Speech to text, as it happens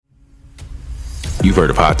You've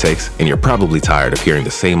heard of hot takes, and you're probably tired of hearing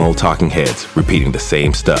the same old talking heads repeating the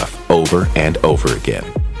same stuff over and over again.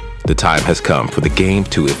 The time has come for the game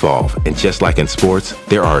to evolve, and just like in sports,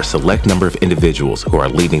 there are a select number of individuals who are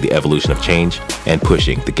leading the evolution of change and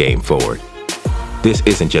pushing the game forward. This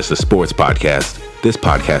isn't just a sports podcast. This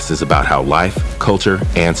podcast is about how life, culture,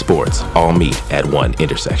 and sports all meet at one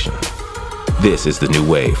intersection. This is the new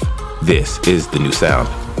wave. This is the new sound.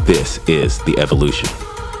 This is the evolution.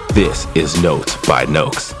 This is Notes by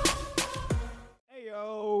Noakes. Hey,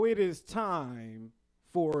 yo, it is time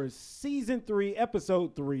for Season 3,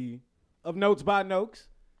 Episode 3 of Notes by Noakes.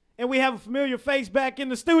 And we have a familiar face back in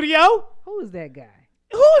the studio. Who is that guy?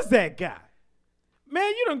 Who is that guy? Man,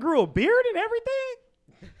 you done grew a beard and everything?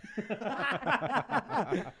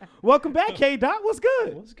 Welcome back, K-Dot. What's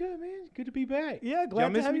good? What's good, man? Good to be back. Yeah,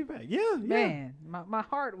 glad to have you back. Yeah. Man, my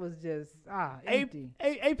heart was just empty.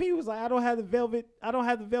 AP was like, I don't have the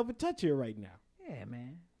velvet touch here right now. Yeah,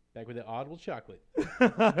 man. Back with the audible chocolate.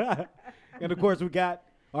 And of course, we got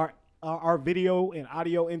our video and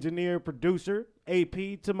audio engineer, producer,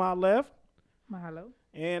 AP to my left. Hello.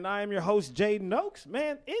 And I am your host, Jaden Noakes.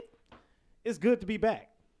 Man, it's good to be back.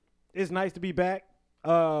 It's nice to be back.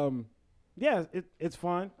 Yeah, it's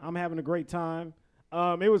fun. I'm having a great time.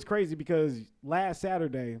 It was crazy because last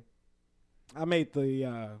Saturday, I made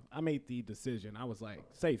the decision. I was like,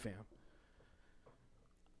 "Say, fam,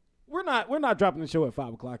 we're not dropping the show at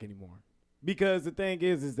 5:00 anymore," because the thing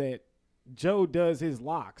is that Joe does his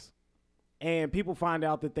locks, and people find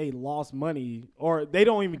out that they lost money, or they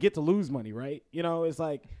don't even get to lose money, right? You know, it's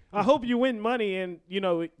like, I hope you win money, and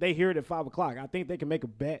they hear it at 5:00. I think they can make a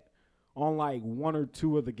bet on like one or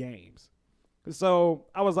two of the games. So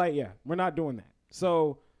I was like, yeah, we're not doing that.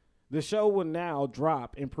 So the show will now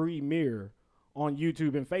drop and premiere on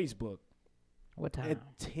YouTube and Facebook. What time?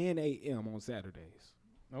 At 10 a.m. on Saturdays.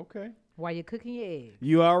 Okay. While you're cooking your eggs.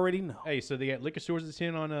 You already know. Hey, so they got liquor stores at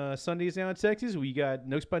 10 on Sundays down in Texas. We got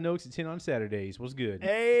Notes by Noakes at 10 on Saturdays. What's good?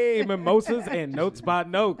 Hey, mimosas and Notes by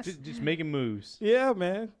Noakes. Just making moves. Yeah,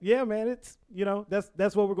 man. It's,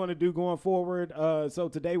 that's what we're going to do going forward. So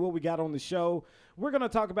today what we got on the show, we're going to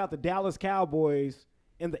talk about the Dallas Cowboys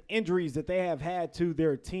and the injuries that they have had to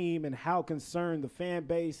their team and how concerned the fan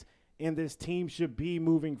base and this team should be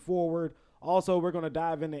moving forward. Also, we're going to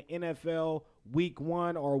dive into NFL Week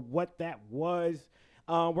 1 or what that was.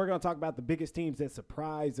 We're going to talk about the biggest teams that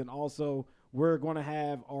surprised, and also we're going to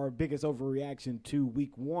have our biggest overreaction to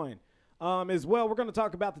Week 1. As well, we're going to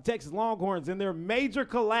talk about the Texas Longhorns and their major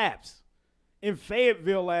collapse in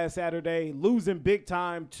Fayetteville last Saturday, losing big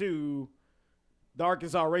time to the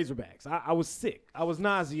Arkansas Razorbacks. I was sick. I was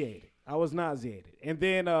nauseated. And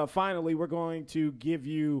then finally, we're going to give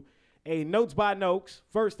you a Notes by Noakes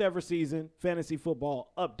first ever season fantasy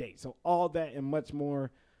football update. So all that and much more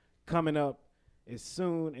coming up as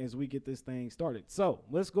soon as we get this thing started. So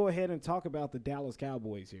let's go ahead and talk about the Dallas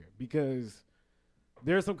Cowboys here, because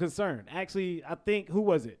there's some concern. Actually, I think, who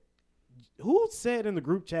was it? Who said in the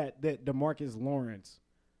group chat that DeMarcus Lawrence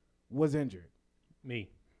was injured? Me.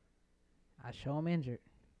 I show him injured.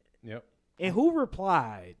 Yep. And who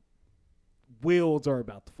replied, wheels are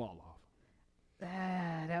about to fall off?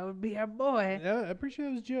 That would be our boy. Yeah, I'm pretty sure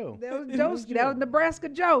it was Joe. That was Joe. That was Nebraska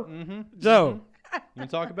Joe. Mm-hmm. Joe. You want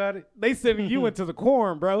to talk about it? They sending you into the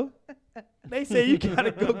corn, bro. They say you got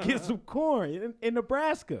to go get some corn in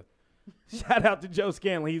Nebraska. Shout out to Joe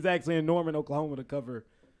Scanlon. He's actually in Norman, Oklahoma to cover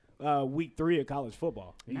Week 3 of college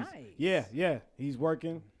football. Nice. Yeah. He's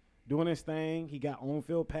working, doing his thing. He got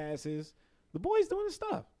on-field passes. The boy's doing his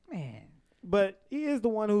stuff. Man. But he is the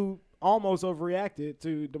one who almost overreacted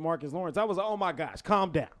to DeMarcus Lawrence. I was like, oh, my gosh,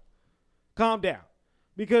 calm down.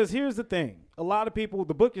 Because here's the thing. A lot of people,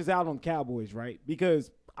 the book is out on Cowboys, right? Because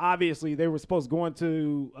obviously they were supposed to go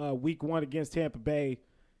into Week 1 against Tampa Bay,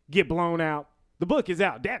 get blown out. The book is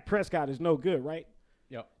out. Dak Prescott is no good, right?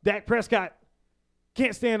 Yep. Dak Prescott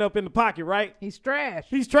can't stand up in the pocket, right? He's trash.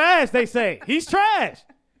 He's trash, they say. He's trash.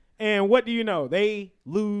 And what do you know? They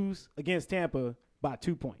lose against Tampa by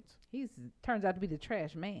 2 points. Turns out to be the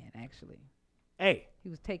trash man, actually. Hey. He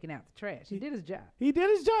was taking out the trash. He did his job. He did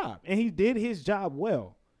his job, and he did his job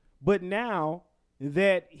well. But now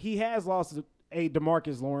that he has lost a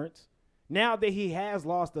DeMarcus Lawrence, now that he has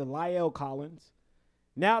lost a La'el Collins,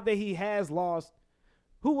 now that he has lost,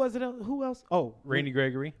 who was it? Who else? Oh, Randy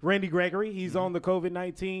Gregory. He's on the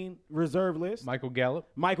COVID-19 reserve list. Michael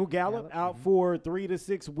Gallup out for 3 to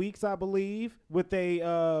 6 weeks, I believe, with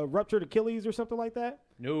a ruptured Achilles or something like that.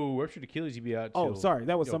 No, ruptured Achilles, he'd be out. Oh, sorry.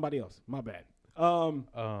 That was somebody else. My bad.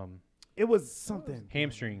 It was something.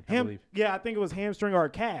 Hamstring, I believe. Yeah, I think it was hamstring or a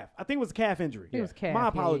calf. I think it was a calf injury. It was calf. My yeah,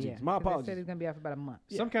 apologies. yeah. My 'Cause they apologies. said he's gonna be out for about a month.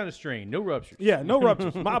 Some kind of strain, no ruptures. Yeah, no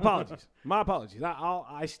ruptures. My apologies. My apologies.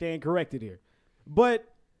 I stand corrected here.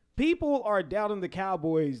 But people are doubting the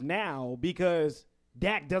Cowboys now because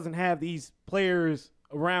Dak doesn't have these players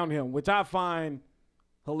around him, which I find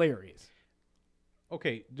hilarious.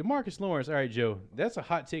 Okay, DeMarcus Lawrence. All right, Joe, that's a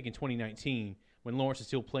hot take in 2019 when Lawrence is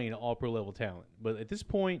still playing at all-pro level talent. But at this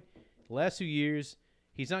point, the last 2 years,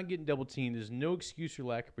 he's not getting double teamed. There's no excuse for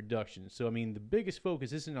lack of production. So, I mean, the biggest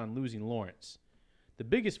focus isn't on losing Lawrence. The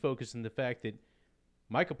biggest focus is in the fact that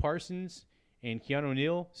Micah Parsons and Keanu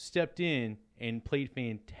O'Neal stepped in and played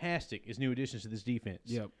fantastic as new additions to this defense.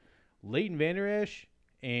 Yep. Leighton Vander Esch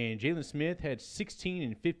and Jalen Smith had 16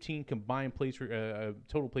 and 15 combined plays for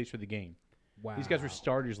total plays for the game. Wow. These guys were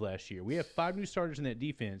starters last year. We have 5 new starters in that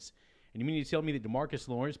defense. And you mean to tell me that DeMarcus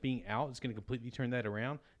Lawrence being out is going to completely turn that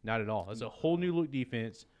around? Not at all. That's a whole new look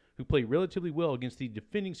defense who played relatively well against the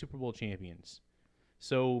defending Super Bowl champions.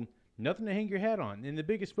 So nothing to hang your hat on. And the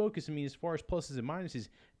biggest focus, I mean, as far as pluses and minuses,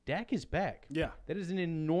 Dak is back. Yeah. That is an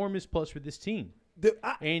enormous plus for this team.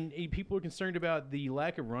 And people are concerned about the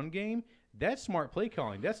lack of run game. That's smart play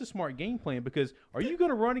calling. That's a smart game plan because are you going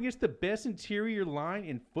to run against the best interior line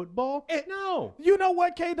in football? No. You know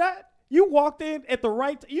what, K-Dot? You walked in at the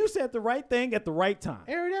right – you said the right thing at the right time.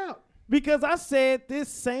 Air it out. Because I said this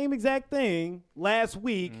same exact thing last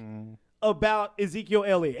week about Ezekiel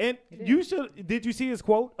Elliott. And did you see his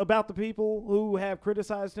quote about the people who have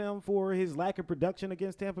criticized him for his lack of production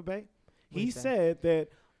against Tampa Bay? He said that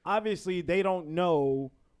obviously they don't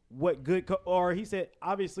know what good or he said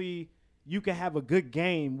obviously you can have a good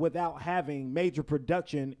game without having major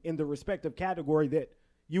production in the respective category that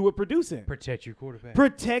you would produce in. Protect your quarterback.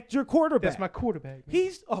 Protect your quarterback. That's my quarterback.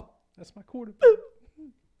 Man. That's my quarterback.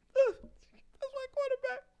 That's my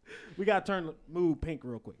quarterback. We got to turn the mood pink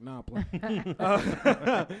real quick. Nah, I'm playing.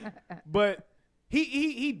 But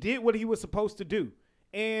he did what he was supposed to do.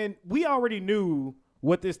 And we already knew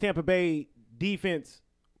what this Tampa Bay defense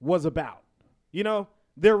was about. You know,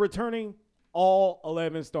 they're returning all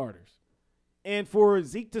 11 starters. And for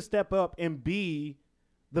Zeke to step up and be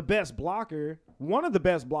the best blocker, one of the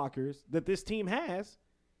best blockers that this team has,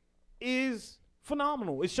 is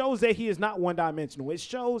phenomenal. It shows that he is not one-dimensional. It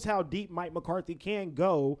shows how deep Mike McCarthy can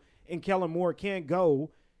go and Kellen Moore can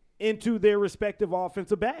go into their respective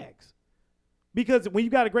offensive bags. Because when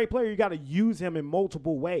you got a great player, you got to use him in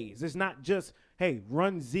multiple ways. It's not just, hey,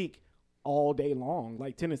 run Zeke all day long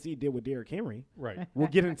like Tennessee did with Derrick Henry. Right. We'll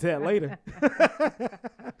get into that later.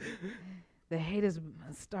 The hate is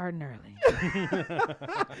starting early.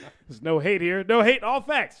 There's no hate here. No hate, all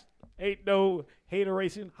facts. Ain't no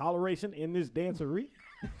hateration, holleration in this dancery.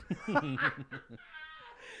 I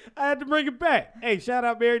had to bring it back. Hey, shout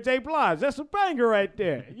out Mary J. Blige. That's a banger right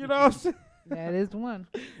there. You know what I'm saying? That is one.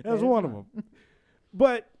 That's one of them.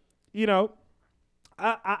 But, you know,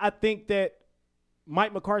 I think that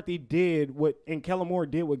Mike McCarthy did and Kellen Moore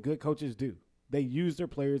did what good coaches do. They use their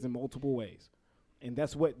players in multiple ways. And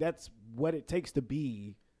that's what it takes to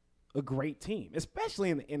be a great team,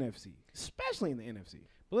 especially in the NFC.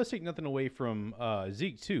 But let's take nothing away from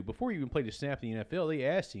Zeke, too. Before he even played a snap in the NFL, they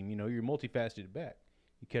asked him, you're multifaceted back.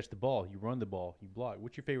 You catch the ball, you run the ball, you block.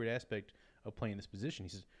 What's your favorite aspect of playing this position? He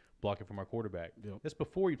says, blocking from our quarterback. Yep. That's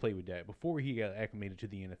before he played with Dak, before he got acclimated to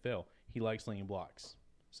the NFL. He likes laying blocks.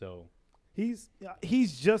 So he's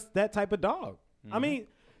just that type of dog. Mm-hmm. I mean,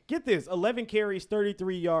 get this, 11 carries,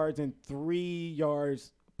 33 yards, and 3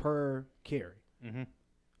 yards per carry.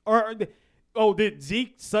 Mm-hmm. Did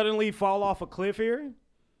Zeke suddenly fall off a cliff here?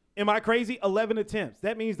 Am I crazy? 11 attempts.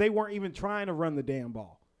 That means they weren't even trying to run the damn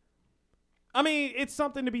ball. I mean, it's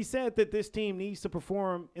something to be said that this team needs to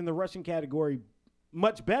perform in the rushing category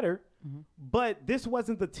much better, but this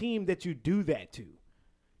wasn't the team that you do that to.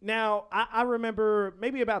 Now, I remember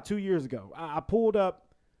maybe about 2 years ago, I pulled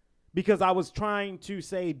up because I was trying to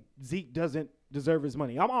say Zeke doesn't deserve his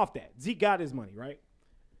money. I'm off that. Zeke got his money, right?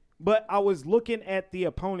 But I was looking at the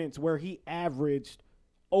opponents where he averaged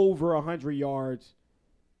over 100 yards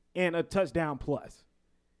and a touchdown plus.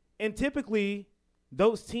 And typically,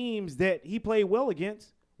 those teams that he played well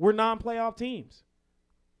against were non-playoff teams.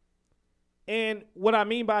 And what I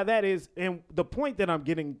mean by that is, and the point that I'm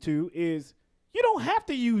getting to is, you don't have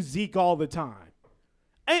to use Zeke all the time.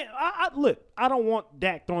 And look, I don't want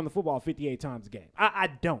Dak throwing the football 58 times a game. I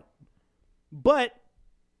don't. But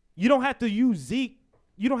you don't have to use Zeke.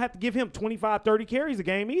 You don't have to give him 25, 30 carries a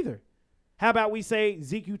game either. How about we say,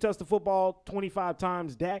 Zeke, you touch the football 25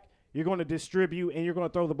 times, Dak, you're going to distribute and you're going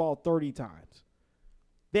to throw the ball 30 times.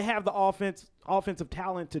 They have the offensive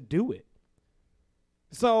talent to do it.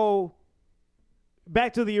 So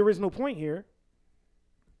back to the original point here.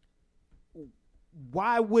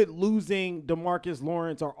 Why would losing DeMarcus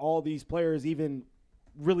Lawrence or all these players even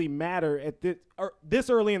really matter at this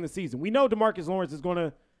early in the season? We know DeMarcus Lawrence is going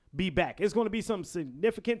to be back. It's going to be some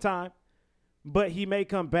significant time, but he may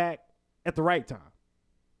come back at the right time.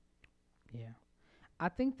 Yeah. I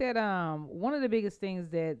think that one of the biggest things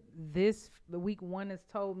that the week 1 has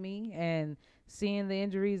told me, and seeing the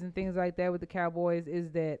injuries and things like that with the Cowboys,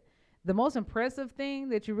 is that the most impressive thing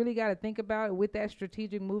that you really got to think about with that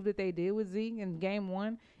strategic move that they did with Zeke in game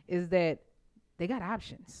 1 is that they got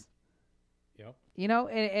options. Yep. You know,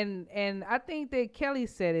 and I think that Kelly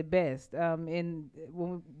said it best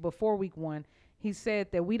before week 1. He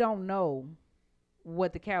said that we don't know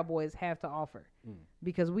what the Cowboys have to offer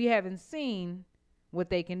because we haven't seen what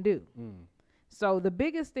they can do. So the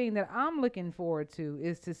biggest thing that I'm looking forward to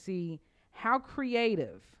is to see how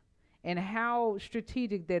creative and how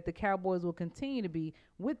strategic that the Cowboys will continue to be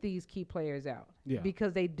with these key players out. Yeah.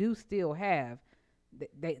 Because they do still have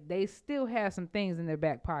they still have some things in their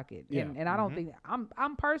back pocket. Yeah. And I don't think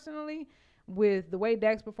I'm personally, with the way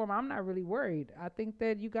Dak's performing, I'm not really worried. I think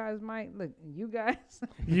that you guys might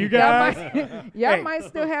y'all might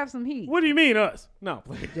still have some heat. What do you mean us? No.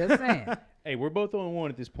 Just saying. Hey, we're both 0-1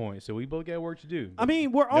 at this point, so we both got work to do. I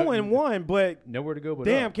mean, we're 0-1, but nowhere to go but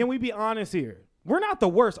damn, up. can we be honest here? We're not the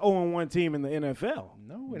worst 0-1 team in the NFL.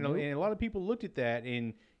 No, and a lot of people looked at that,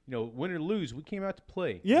 and win or lose, we came out to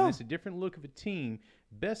play. Yeah. And it's a different look of a team.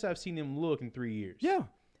 Best I've seen them look in 3 years. Yeah.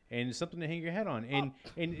 And it's something to hang your hat on.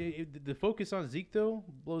 And the focus on Zeke, though,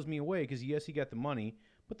 blows me away because, yes, he got the money,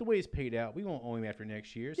 but the way it's paid out, we won't owe him after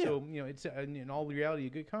next year. Yeah. So, it's in all reality a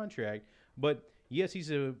good contract. But, yes,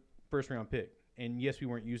 he's a first-round pick. And, yes, we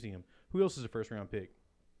weren't using him. Who else is a first-round pick?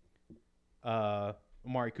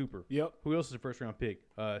 Amari Cooper. Yep. Who else is a first-round pick?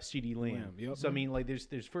 CeeDee Lamb. Yep. So, I mean, like,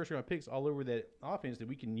 there's first-round picks all over that offense that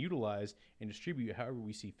we can utilize and distribute however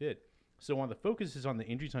we see fit. So, while the focus is on the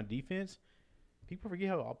injuries on defense, people forget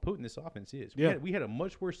how potent this offense is. We had a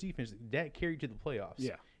much worse defense that carried to the playoffs.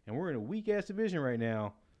 Yeah. And we're in a weak-ass division right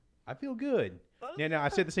now. I feel good. Now, I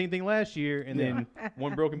said the same thing last year, and then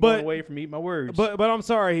one broken bone away from eating my words. But I'm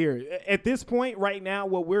sorry here. At this point right now,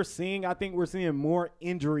 what we're seeing, I think we're seeing more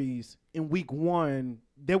injuries in week 1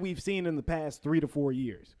 than we've seen in the past 3 to 4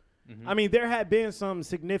 years. Mm-hmm. I mean, there have been some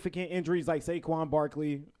significant injuries like Saquon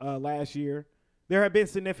Barkley last year. There have been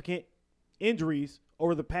significant injuries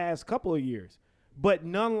over the past couple of years, but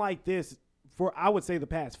none like this for, I would say, the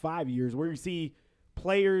past 5 years, where you see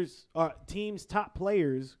players, teams' top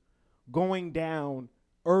players going down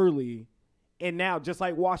early. And now, just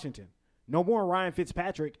like Washington, no more Ryan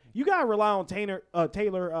Fitzpatrick. You got to rely on Taylor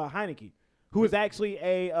Heineke, who is actually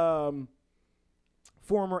a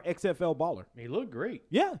former XFL baller. He looked great.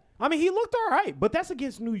 Yeah. I mean, he looked all right, but that's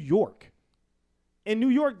against New York. And New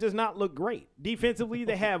York does not look great. Defensively,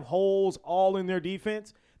 they have holes all in their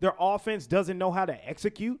defense. Their offense doesn't know how to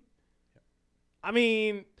execute. I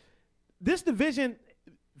mean, this division,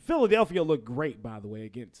 Philadelphia looked great, by the way,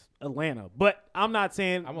 against Atlanta. But I'm not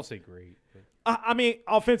saying – I'm going to say great. I mean,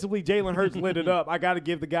 offensively, Jalen Hurts lit it up. I got to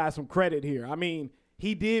give the guy some credit here. I mean,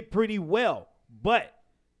 he did pretty well. But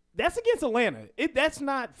that's against Atlanta. That's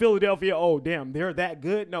not Philadelphia, oh, damn, they're that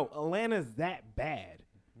good. No, Atlanta's that bad.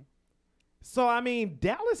 So, I mean,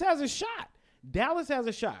 Dallas has a shot. Dallas has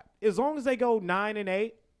a shot. As long as they go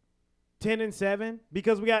 9-8, 10-7,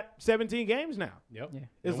 because we got 17 games now. Yep. Yeah.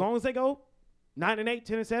 As long as they go 9-8,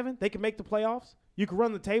 10-7, they can make the playoffs. You can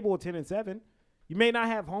run the table at 10-7. You may not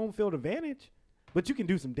have home field advantage, but you can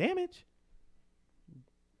do some damage.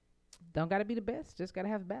 Don't got to be the best. Just got to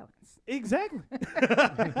have balance. Exactly.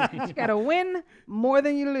 You got to win more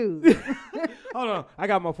than you lose. Hold on. I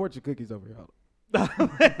got my fortune cookies over here.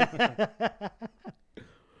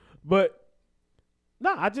 But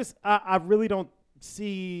no, I really don't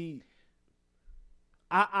see.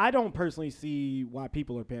 I don't personally see why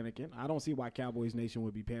people are panicking. I don't see why Cowboys Nation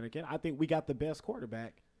would be panicking. I think we got the best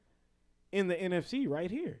quarterback in the NFC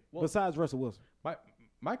right here, besides Russell Wilson.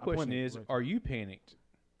 My question is, are you panicked?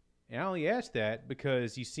 And I only ask that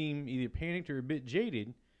because you seem either panicked or a bit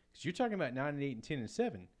jaded, because you're talking about 9-8 and 10-7.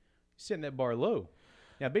 You're setting that bar low.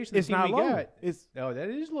 Now, based on the team we got, that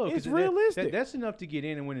is low. It's realistic. That's enough to get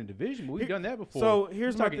in and win a division, but we've done that before. So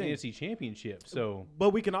here's my talking thing. NFC Championship. So,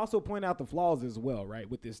 but we can also point out the flaws as well, right,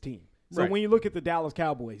 with this team. So Right. when you look at the Dallas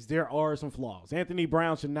Cowboys, there are some flaws. Anthony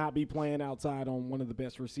Brown should not be playing outside on one of the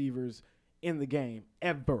best receivers in the game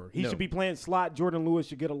ever. He should be playing slot. Jordan Lewis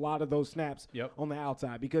should get a lot of those snaps on the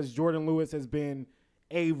outside, because Jordan Lewis has been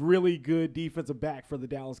a really good defensive back for the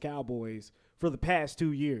Dallas Cowboys for the past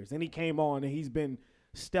 2 years. And he came on and he's been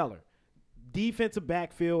stellar. Defensive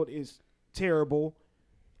backfield is terrible.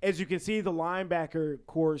 As you can see, the linebacker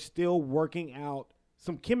core is still working out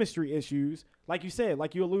some chemistry issues. Like you said,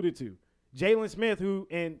 like you alluded to. Jalen Smith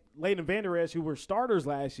and Leighton Vander Esch, who were starters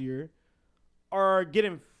last year, are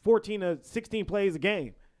getting 14 to 16 plays a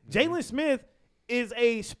game. Jalen Smith is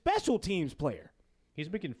a special teams player. He's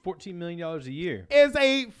making $14 million a year. Is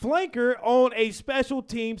a flanker on a special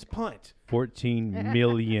teams punt. 14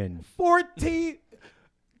 million. 14.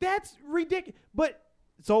 That's ridiculous. But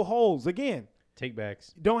so Holes, again, Take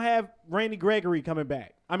backs. don't have Randy Gregory coming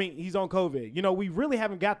back. I mean, he's on COVID. You know, we really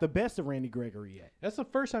haven't got the best of Randy Gregory yet. That's the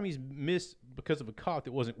first time he's missed because of a cough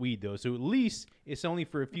that wasn't weed, though. So at least it's only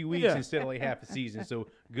for a few weeks Yeah. instead of like half a season. So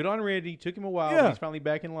good on Randy. Took him a while, Yeah. but he's finally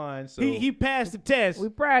back in line. So He passed the test, We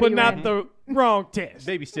proud of but you, not Randy. the wrong test.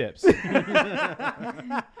 baby steps.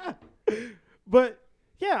 But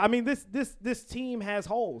yeah, I mean, this team has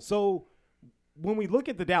holes. So when we look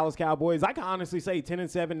at the Dallas Cowboys, I can honestly say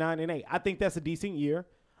 10-7, 9-8. I think that's a decent year.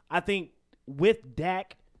 I think with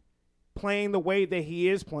Dak playing the way that he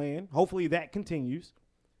is playing, hopefully that continues.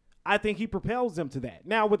 I think he propels them to that.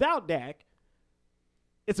 Now, without Dak,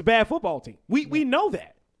 it's a bad football team. We know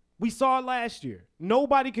that. We saw it last year.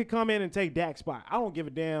 Nobody could come in and take Dak's spot. I don't give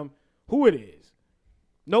a damn who it is.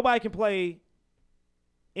 Nobody can play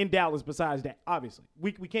in Dallas besides Dak. Obviously,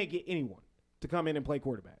 we can't get anyone to come in and play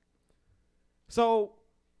quarterback. So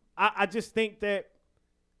I just think that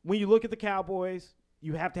when you look at the Cowboys,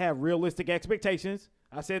 you have to have realistic expectations.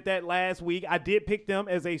 I said that last week. I did pick them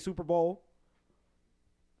as a Super Bowl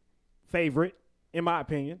favorite, in my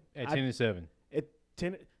opinion. At 10-7. At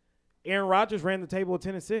 10, Aaron Rodgers ran the table at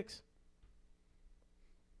 10-6.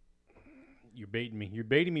 You're baiting me. You're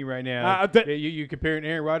baiting me right now. You're comparing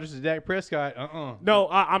Aaron Rodgers to Dak Prescott. No,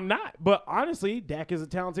 I'm not. But honestly, Dak is a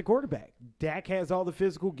talented quarterback. Dak has all the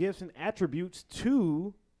physical gifts and attributes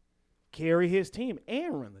to carry his team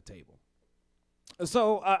and run the table.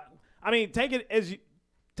 So, I mean, take it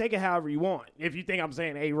however you want. If you think I'm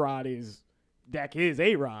saying A-Rod is Dak is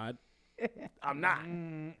A-Rod, I'm not.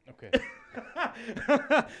 Okay.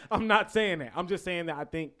 I'm not saying that. I'm just saying that I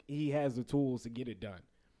think he has the tools to get it done.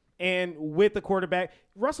 And with the quarterback,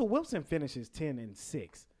 Russell Wilson finishes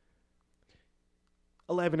 10-6,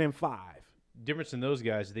 11-5. Difference in those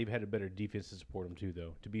guys, they've had a better defense to support them too,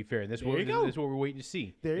 though. To be fair, and that's There what you go. that's what we're waiting to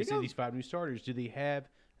see. There you They say go. these 5 new starters, do they have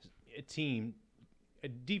a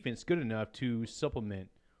defense good enough to supplement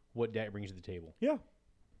what Dak brings to the table? Yeah.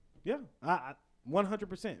 I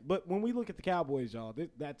 100%. But when we look at the Cowboys, y'all,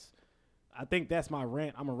 I think that's my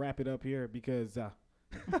rant. I'm gonna wrap it up here because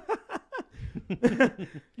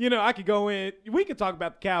you know, I could go in. We could talk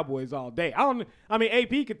about the Cowboys all day. I mean,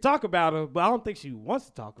 AP could talk about them, but I don't think she wants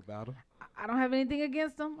to talk about them. I don't have anything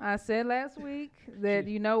against them. I said last week that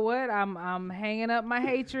you know what, I'm hanging up my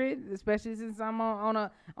hatred, especially since I'm on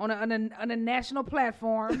a national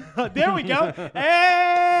platform. There we go.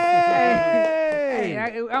 Hey.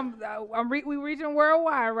 Hey, we reaching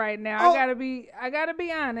worldwide right now. Oh. I gotta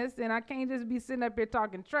be honest, and I can't just be sitting up here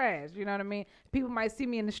talking trash. You know what I mean? People might see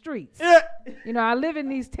me in the streets. Yeah. You know, I live in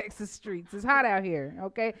these Texas streets. It's hot out here.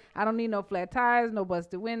 Okay, I don't need no flat tires, no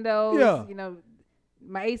busted windows. Yeah. You know,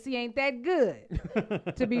 my AC ain't that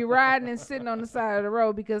good to be riding and sitting on the side of the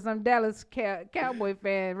road because some Dallas Cowboy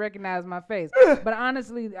fan recognized my face. But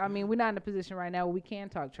honestly, I mean, we're not in a position right now where we can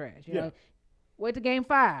talk trash. You know, wait till game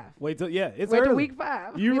 5. Wait till it's Wait early. till week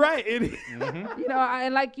 5. You're right. It is. You know,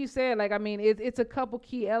 and like you said, like I mean, it's a couple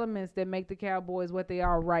key elements that make the Cowboys what they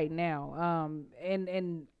are right now.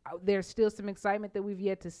 And there's still some excitement that we've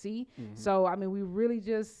yet to see. So I mean, we really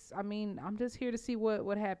I'm just here to see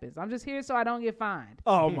what happens. I'm just here so I don't get fined.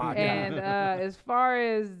 Oh my God. And as far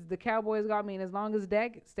as the Cowboys go, I mean, as long as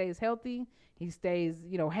Dak stays healthy, he stays,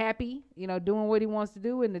 happy, doing what he wants to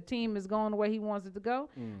do, and the team is going the way he wants it to go.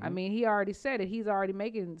 I mean, he already said it. He's already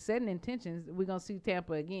setting intentions. We're gonna see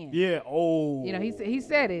Tampa again. Yeah. Oh. He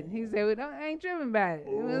said it. He said, I ain't tripping about it.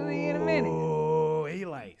 We'll see you in a minute. Oh, he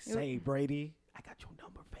say Brady, I got your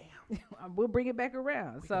number, fam. We'll bring it back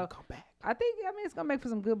around. We So gonna come back. I think, it's gonna make for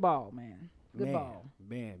some good ball, man. Good ball.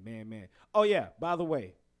 Man. Oh yeah. By the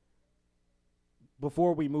way,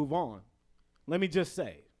 before we move on, let me just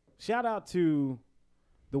say, shout out to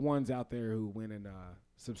the ones out there who went and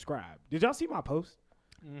subscribed. Did y'all see my post?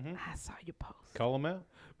 I saw your post. Call them out.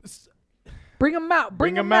 Bring them out.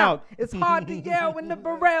 Bring 'em out. It's hard to yell when the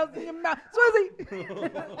barrel's in your mouth. Swizzy.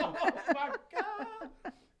 Oh my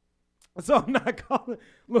God. So I'm not calling.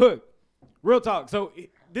 Look, real talk. So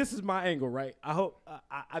this is my angle, right? I hope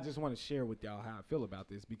I just want to share with y'all how I feel about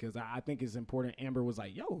this because I think it's important. Amber was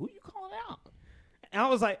like, "Yo, who you calling out?" And I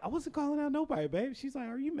was like, "I wasn't calling out nobody, babe." She's like,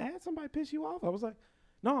 "Are you mad? Somebody pissed you off?" I was like,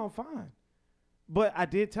 "No, I'm fine." But I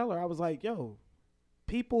did tell her, I was like, yo,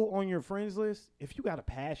 people on your friends list, if you got a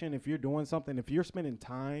passion, if you're doing something, if you're spending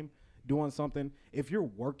time doing something, if you're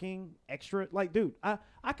working extra, like, dude, I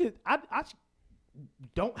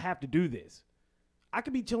don't have to do this. I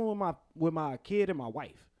could be chilling with my kid and my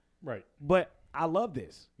wife. Right. But I love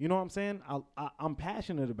this. You know what I'm saying? I'm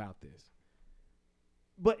passionate about this.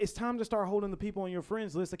 But it's time to start holding the people on your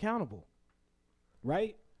friends list accountable.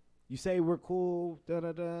 Right? You say we're cool,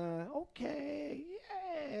 da-da-da. Okay,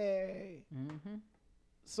 yay. Mm-hmm.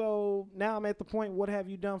 So now I'm at the point, what have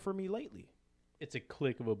you done for me lately? It's a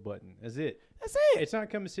click of a button. That's it. That's it. It's not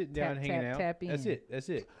coming sitting down, Tap, hanging tap, out. tap That's in. it. That's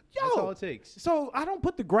it. Yo. That's all it takes. So I don't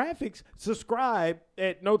put the graphics, subscribe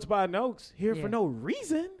at Notes by Notes here for Yeah. no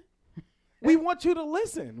reason. We want you to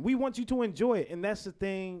listen. We want you to enjoy it. And that's the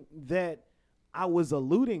thing that I was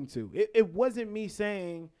alluding to. It wasn't me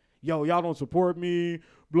saying, yo, y'all don't support me,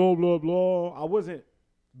 blah, blah, blah. I wasn't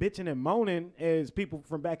bitching and moaning as people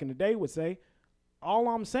from back in the day would say. All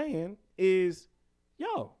I'm saying is,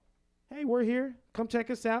 yo, hey, we're here. Come check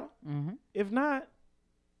us out. Mm-hmm. If not,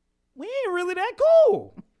 we ain't really that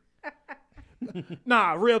cool.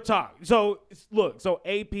 Nah, real talk. So look, so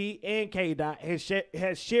AP and K-Dot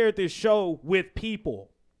has shared this show with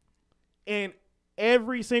people, and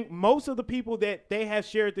most of the people that they have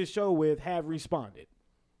shared this show with have responded.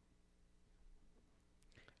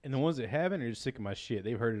 And the ones that haven't are just sick of my shit.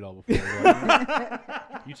 They've heard it all before. Like,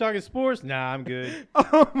 you talking sports? Nah, I'm good.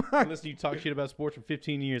 Unless you talk shit about sports for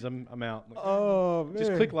 15 years, I'm out. Like, Oh man,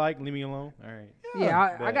 just click like and leave me alone. All right.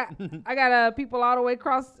 Yeah, I got people all the way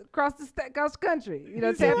across the country. You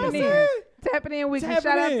know, tapping in. We can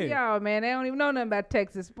shout out to y'all, man. They don't even know nothing about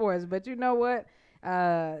Texas sports, but you know what?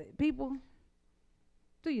 People,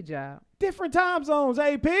 do your job. Different time zones,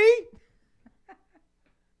 AP.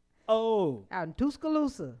 Oh, Out in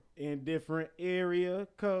Tuscaloosa. in different area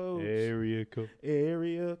codes. Area code.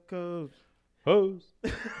 Area codes. Hose.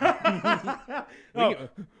 Oh,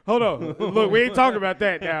 hold on. Look, we ain't talking about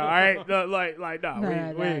that now. All right,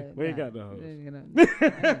 we ain't got no hose.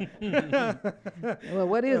 Well,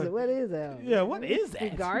 what is it? What is that? Yeah, what is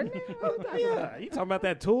that? Gardening? Yeah, you talking about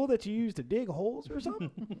that tool that you use to dig holes or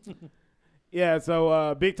something? Yeah,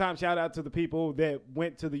 so big time shout out to the people that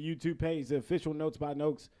went to the YouTube page, the official Notes by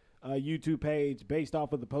Notes YouTube page, based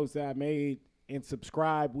off of the post that I made, and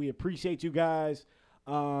subscribe. We appreciate you guys.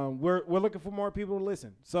 We're looking for more people to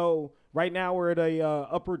listen. So right now we're at a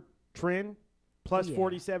upward trend, plus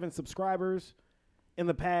 47 subscribers in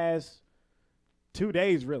the past 2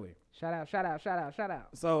 days, really. Shout out.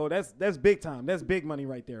 So that's big time. That's big money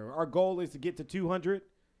right there. Our goal is to get to 200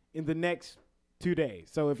 in the next 2 days.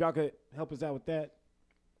 So if y'all could help us out with that,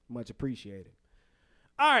 much appreciated.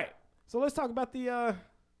 All right, so let's talk about the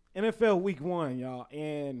NFL Week 1, y'all.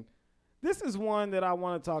 And this is one that I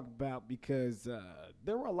want to talk about because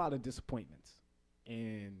there were a lot of disappointments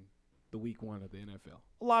in the Week 1 of the NFL.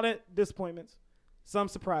 A lot of disappointments, some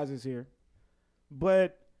surprises here.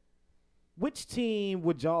 But which team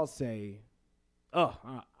would y'all say,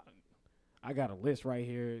 I got a list right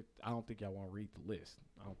here. I don't think y'all want to read the list.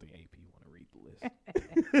 I don't think AP want to read the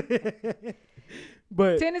list.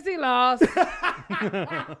 But Tennessee lost.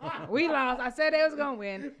 We lost. I said they was going to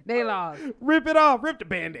win. They lost. rip it off. Rip the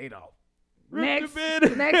Band-Aid off. Rip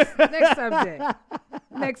the Next subject.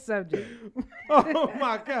 Next subject. Oh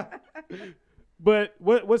my God. But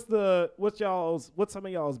what's some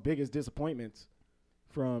of y'all's biggest disappointments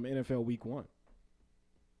from NFL Week 1?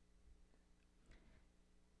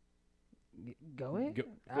 Go ahead.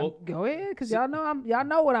 Well, Go ahead, because y'all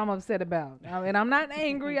know what I'm upset about. And I'm not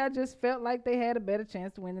angry. I just felt like they had a better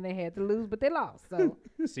chance to win than they had to lose, but they lost. So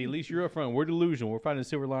See, at least you're up front. We're delusional. We're finding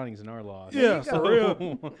silver linings in our loss. Yeah, for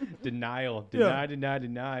real. Denial. Yeah.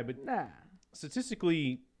 Deny. But nah.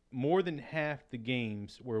 statistically, more than half the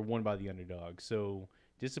games were won by the underdog. So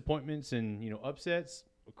disappointments and upsets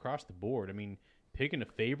across the board. I mean, picking a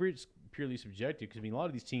favorite is purely subjective because a lot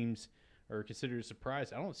of these teams are considered a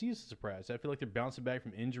surprise. I don't see it as a surprise. I feel like they're bouncing back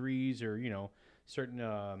from injuries or certain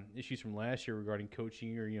issues from last year regarding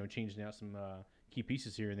coaching or changing out some key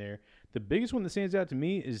pieces here and there. The biggest one that stands out to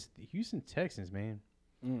me is the Houston Texans, man.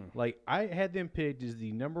 Like, I had them picked as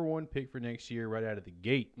the number 1 pick for next year right out of the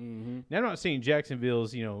gate. Mm-hmm. Now, I'm not saying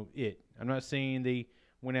Jacksonville's, it. I'm not saying they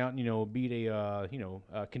went out and, beat a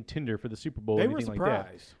contender for the Super Bowl They or were anything like that.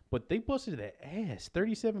 surprised. But they busted that ass.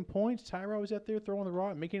 37 points. Tyrod was out there throwing the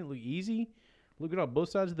rock, making it look easy. Looking on both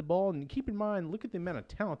sides of the ball. And keep in mind, look at the amount of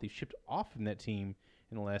talent they shipped off from that team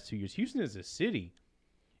in the last 2 years. Houston is a city.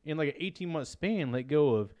 In like an 18-month span, let go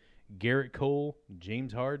of Garrett Cole,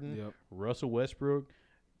 James Harden, Russell Westbrook,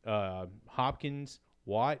 Hopkins,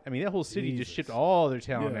 Watt. I mean, that whole city just shipped all their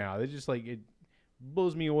talent out. They're just like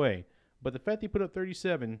blows me away. But the fact they put up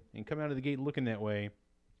 37 and come out of the gate looking that way,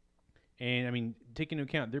 and, I mean, take into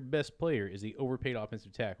account their best player is the overpaid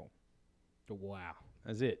offensive tackle. Wow.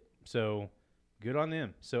 That's it. So, good on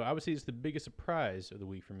them. So, I would say it's the biggest surprise of the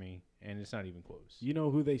week for me, and it's not even close. You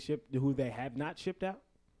know who they have not shipped out?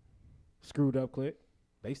 Screwed Up Click.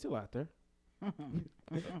 They still out there.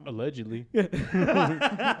 Allegedly.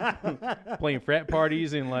 Playing frat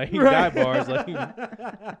parties and, like, dive bars. Like,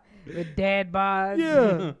 With dad bods.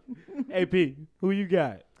 Yeah. AP, who you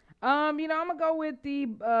got? I'm gonna go with the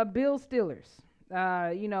Bills Steelers.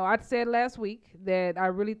 I said last week that I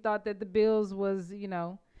really thought that the Bills was,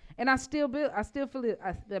 and I still feel it. I still feel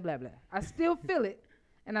it,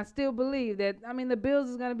 and I still believe that. I mean, the Bills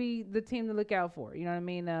is gonna be the team to look out for. You know what I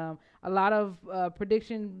mean? A lot of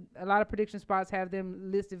prediction spots have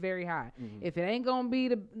them listed very high. Mm-hmm. If it ain't gonna be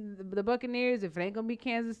the Buccaneers, if it ain't gonna be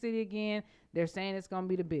Kansas City again, they're saying it's gonna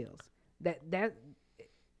be the Bills. That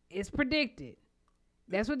it's predicted.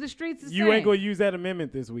 That's what the streets is saying. You ain't gonna use that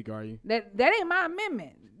amendment this week, are you? That ain't my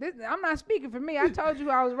amendment. I'm not speaking for me. I told you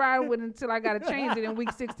I was riding with it until I got to change it in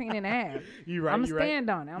week 16 and a half. You right. I'm gonna stand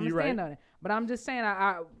on it. I'm gonna stand on it. But I'm just saying,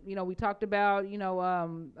 we talked about,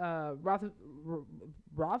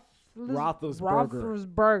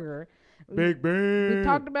 Roethlisberger. Big Ben. We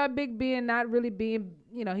talked about Big Ben not really being,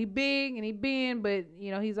 he big and he Ben, but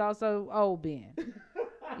he's also old Ben.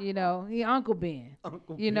 He Uncle Ben.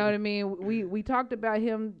 You know what I mean? We talked about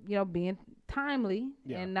him, being timely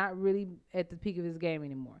and not really at the peak of his game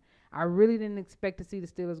anymore. I really didn't expect to see the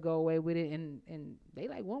Steelers go away with it, and they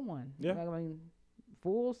won one. Yeah. I mean,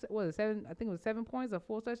 seven? I think it was 7 points, a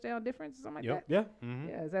full touchdown difference, or something like that. Yeah. Mm-hmm.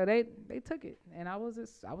 Yeah. So they took it, and I was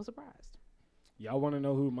surprised. Y'all want to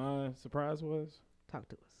know who my surprise was? Talk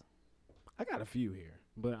to us. I got a few here,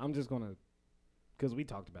 but I'm just gonna, because we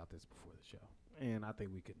talked about this before the show. And I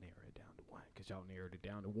think we could narrow it down to one because y'all narrowed it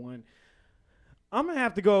down to one. I'm going to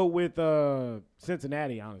have to go with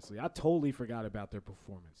Cincinnati, honestly. I totally forgot about their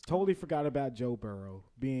performance. Totally forgot about Joe Burrow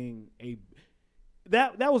being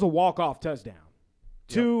that was a walk-off touchdown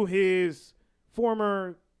to his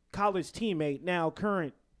former college teammate, now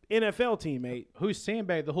current NFL teammate. Who's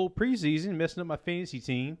sandbagged the whole preseason, messing up my fantasy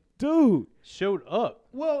team. Dude. Showed up.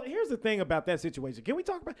 Well, here's the thing about that situation. Can we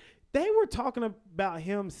talk about – they were talking about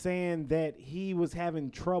him saying that he was having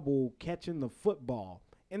trouble catching the football,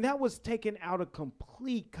 and that was taken out of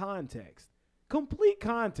complete context. Complete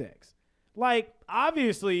context. Like,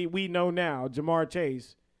 obviously, we know now Jamar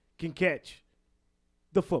Chase can catch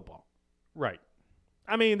the football. Right.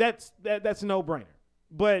 I mean, that's a no-brainer.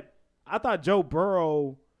 But I thought Joe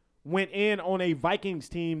Burrow – went in on a Vikings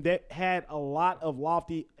team that had a lot of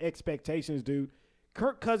lofty expectations, dude.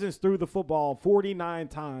 Kirk Cousins threw the football 49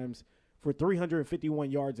 times for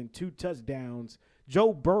 351 yards and 2 touchdowns.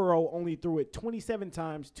 Joe Burrow only threw it 27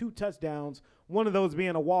 times, 2 touchdowns, one of those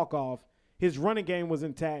being a walk-off. His running game was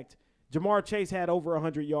intact. Jamar Chase had over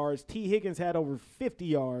 100 yards. T. Higgins had over 50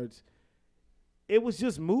 yards. It was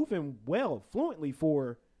just moving well, fluently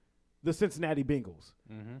for the Cincinnati Bengals.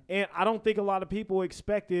 Mm-hmm. And I don't think a lot of people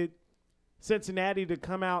expected Cincinnati to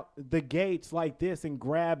come out the gates like this and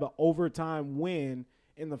grab an overtime win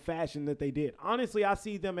in the fashion that they did. Honestly, I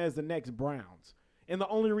see them as the next Browns. And the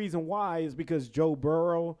only reason why is because Joe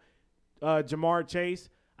Burrow, Jamar Chase,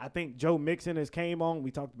 I think Joe Mixon has came on. We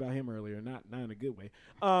talked about him earlier, not in a good way.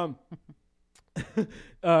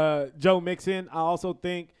 Joe Mixon, I also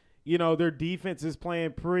think, their defense is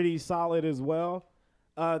playing pretty solid as well.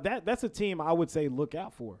 That's a team I would say look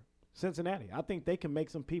out for, Cincinnati. I think they can make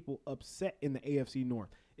some people upset in the AFC North,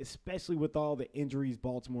 especially with all the injuries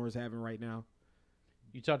Baltimore is having right now.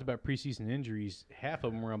 You talked about preseason injuries. Half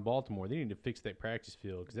of them were on Baltimore. They need to fix that practice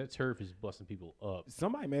field because that turf is busting people up.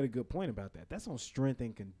 Somebody made a good point about that. That's on strength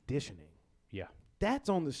and conditioning. Yeah. That's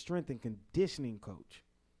on the strength and conditioning coach.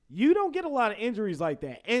 You don't get a lot of injuries like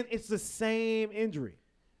that, and it's the same injury.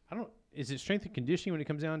 Is it strength and conditioning when it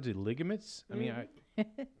comes down to ligaments? I mean, I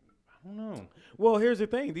don't know. Well, here's the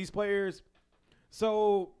thing. These players –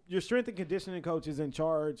 so your strength and conditioning coach is in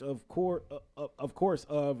charge, of course,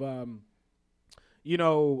 of workout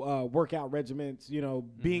regimens,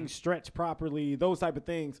 being stretched properly, those type of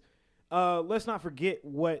things. Let's not forget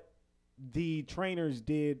what the trainers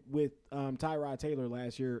did with Tyrod Taylor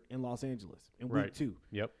last year in Los Angeles in week 2.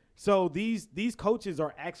 Yep. So these coaches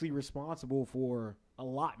are actually responsible for a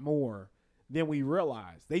lot more than we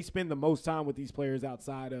realize. They spend the most time with these players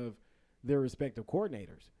outside of their respective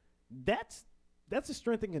coordinators. That's a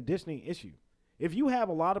strength and conditioning issue. If you have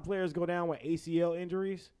a lot of players go down with ACL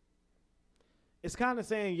injuries, it's kind of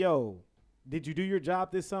saying, yo, did you do your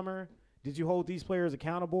job this summer? Did you hold these players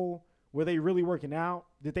accountable? Were they really working out?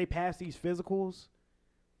 Did they pass these physicals?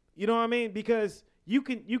 You know what I mean? Because you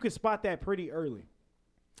can spot that pretty early.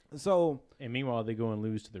 So And meanwhile, they go and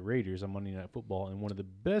lose to the Raiders on Monday Night Football in one of the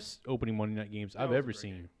best opening Monday night games I've ever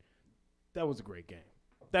seen. that was a great game.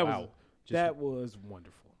 That Wow. was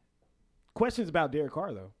wonderful. Questions about Derek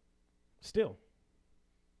Carr though. Still,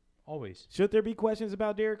 Always. should there be questions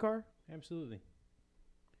about Derek Carr? Absolutely.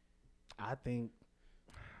 I think.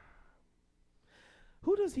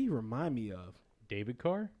 Who does he remind me of? David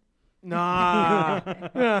Carr? Nah.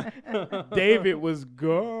 David was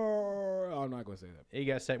good. I'm not going to say that. He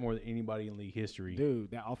got sacked more than anybody in league history. Dude,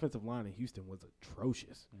 that offensive line in Houston was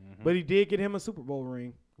atrocious. Mhm. But he did get him a Super Bowl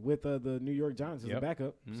ring with the New York Giants as a Yep.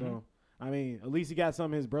 backup. Mhm. So, I mean, at least he got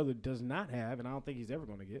something his brother does not have, and I don't think he's ever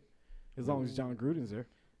going to get as long as John Gruden's there.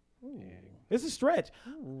 It's a stretch.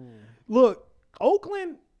 Look,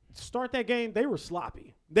 Oakland start that game, they were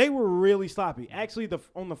sloppy. They were really sloppy. Actually,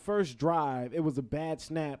 on the first drive, it was a bad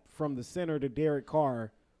snap from the center to Derek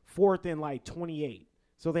Carr, 4th and like 28.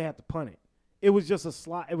 So they had to punt it. It was just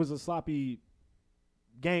it was a sloppy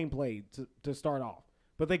gameplay to start off.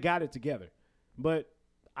 But they got it together. But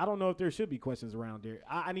I don't know if there should be questions around there.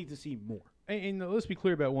 I need to see more. And let's be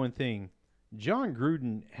clear about one thing. John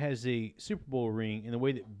Gruden has a Super Bowl ring in the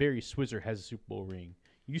way that Barry Switzer has a Super Bowl ring.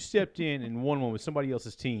 You stepped in and won one with somebody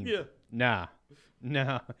else's team. Yeah. Nah,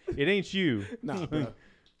 it ain't you. Nah,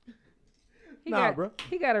 bro.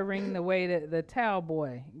 He got a ring the way that the towel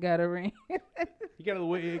boy got a ring. He got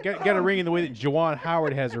a ring in the way that Juwan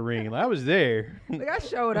Howard has a ring. Like, I was there. Like I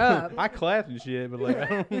showed up. I clapped and shit, but like,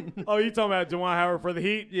 I don't. Oh, you talking about Juwan Howard for the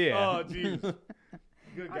Heat? Yeah. Oh, jeez.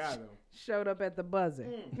 Good guy, though. Showed up at the buzzer.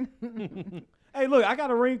 Hey, look, I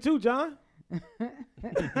got a ring too, John.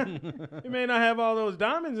 You may not have all those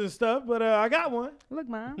diamonds and stuff, but I got one. Look,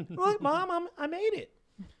 Mom. Look, Mom, I made it.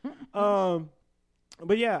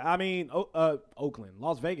 But yeah, I mean, Oakland,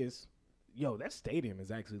 Las Vegas, yo, that stadium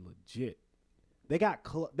is actually legit.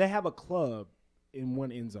 They have a club in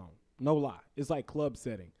one end zone. No lie, it's like club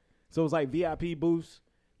setting. So it's like VIP booths.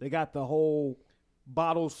 They got the whole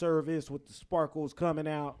bottle service with the sparkles coming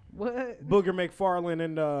out. What? Booger McFarland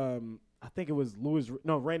and I think it was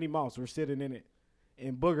Randy Moss were sitting in it,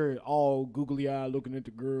 and Booger all googly eyed looking at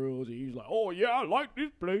the girls, and he's like, "Oh yeah, I like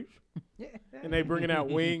this place." And they bringing out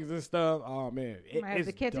wings and stuff. Oh man, Might have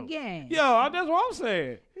to catch a game. Yo, that's what I'm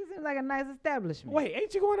saying. It seems like a nice establishment. Wait,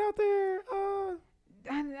 ain't you going out there?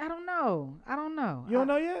 I don't know. You don't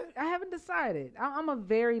know yet? I haven't decided. I'm a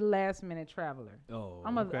very last minute traveler. Oh,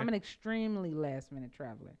 I'm an extremely last minute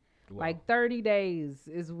traveler. Like 30 days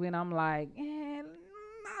is when I'm like,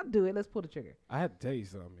 I'll do it. Let's pull the trigger. I have to tell you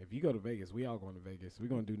something. If you go to Vegas, we all going to Vegas. We're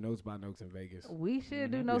going to do Notes by Notes in Vegas. We should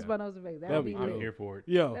do Notes by Notes in Vegas. That'd That'd be be I'm lit. here for it.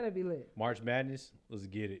 Yo. That'd be lit. March Madness, let's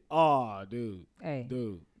get it. Oh, dude. Hey.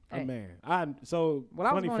 Dude. Hey. Man. I was Well, funny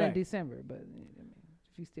I was born fact. in December, but I mean,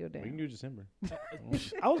 if you still We can down. do December.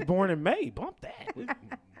 I was born in May. Bump that.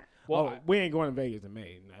 Well, we ain't going to Vegas in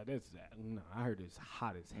May. No, I heard it's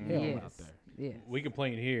hot as hell Yes. out there. Yes. we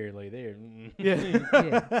complain here, like there. Yeah.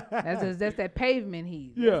 Yeah. That's that pavement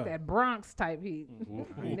heat. Yeah. That's that Bronx type heat.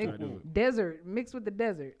 I ain't trying to do Desert mixed with the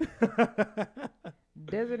desert. it.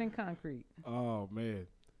 Desert and concrete. Oh man.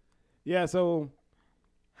 Yeah, so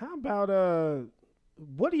how about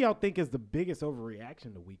what do y'all think is the biggest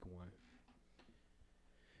overreaction to week 1?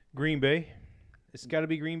 Green Bay. It's got to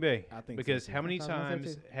be Green Bay. I think so, because too. how many That's what I was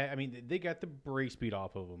times? gonna say, I mean, they got the brake speed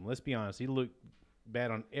off of him. Let's be honest. He looked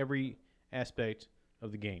bad on every aspect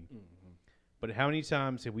of the game. Mm-hmm. But how many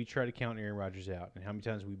times have we tried to count Aaron Rodgers out, and how many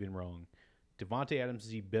times have we been wrong? Devontae Adams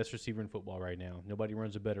is the best receiver in football right now. Nobody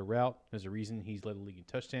runs a better route. There's a reason he's led the league in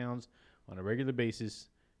touchdowns on a regular basis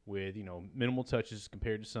with minimal touches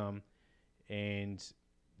compared to some, and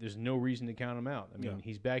there's no reason to count him out. I mean,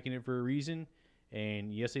 he's backing it for a reason.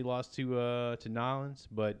 And yes, they lost to Nolans,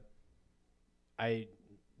 but they're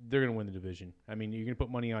gonna win the division. I mean, you're gonna put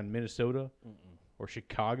money on Minnesota or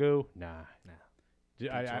Chicago? Nah.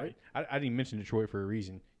 I didn't even mention Detroit for a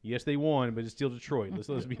reason. Yes, they won, but it's still Detroit.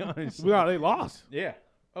 Let's be honest. Well, they lost. Yeah.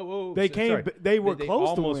 Oh. They sorry. they were They close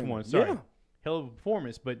to almost winning. won. Sorry. Yeah. Hell of a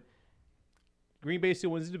performance, but Green Bay still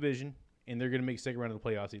wins the division, and they're gonna make second round of the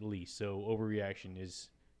playoffs at least. So overreaction is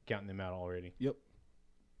counting them out already. Yep.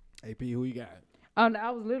 AP, who you got?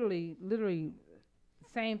 I was literally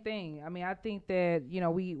same thing. I mean, I think that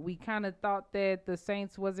we kind of thought that the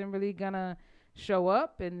Saints wasn't really gonna show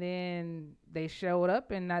up, and then they showed up,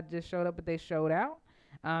 and not just showed up, but they showed out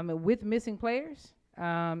with missing players.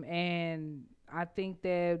 And I think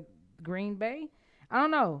that Green Bay, I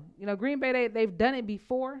don't know. Green Bay they've done it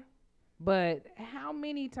before, But how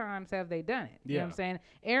many times have they done it? You know what I'm Yeah. saying?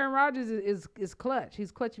 Aaron Rodgers is clutch.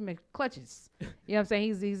 He's clutching clutches. You know what I'm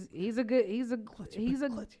saying? He's a go. He's a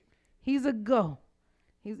go.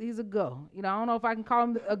 He's a go. You know, I don't know if I can call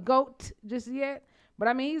him a GOAT just yet, but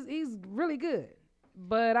I mean he's really good.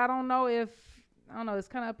 But I don't know. It's kind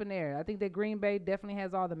of up in the air. I think that Green Bay definitely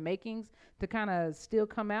has all the makings to kind of still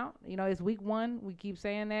come out. You know, it's week 1. We keep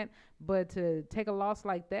saying that, but to take a loss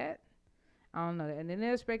like that, I don't know. And then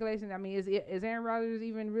there's speculation. I mean, is Aaron Rodgers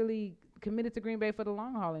even really committed to Green Bay for the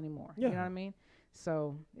long haul anymore? Yeah. You know what I mean?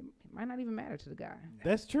 So it might not even matter to the guy.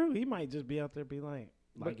 That's true. He might just be out there be like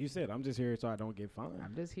you said, I'm just here so I don't get fined.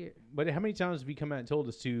 I'm just here. But how many times have we come out and told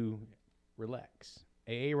us to relax?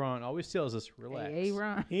 Aaron always tells us relax. Hey,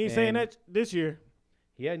 Ron. He ain't saying And- that this year.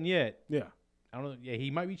 He hadn't yet. Yeah. I don't know. Yeah,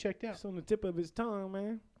 he might be checked out. It's on the tip of his tongue,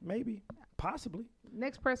 man. Maybe. Possibly.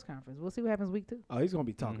 Next press conference. We'll see what happens week 2. Oh, he's going to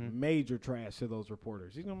be talking Mm-hmm. major trash to those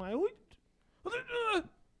reporters. He's going to be like,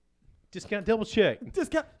 Discount double check. this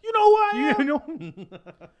guy, you know who I You am? know,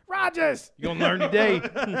 Rodgers. you're gonna learn today.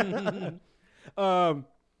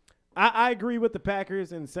 I agree with the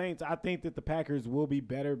Packers and Saints. I think that the Packers will be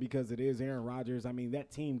better because it is Aaron Rodgers. I mean,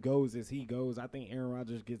 that team goes as he goes. I think Aaron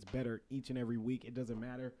Rodgers gets better each and every week. It doesn't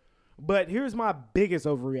matter. But here's my biggest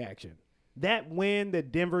overreaction. That win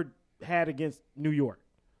that Denver had against New York.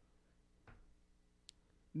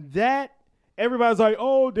 That everybody's like,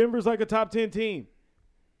 oh, Denver's like a top 10 team.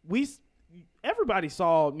 Everybody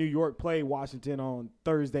saw New York play Washington on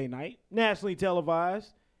Thursday night, nationally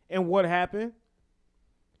televised. And what happened?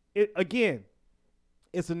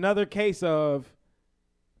 It's another case of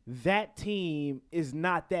that team is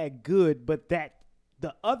not that good, but that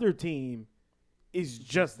the other team is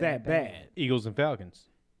just that bad. Eagles and Falcons.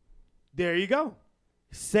 There you go.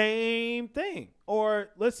 Same thing. Or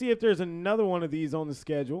let's see if there's another one of these on the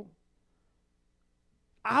schedule.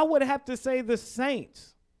 I would have to say the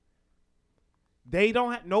Saints. They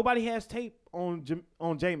don't have, nobody has tape on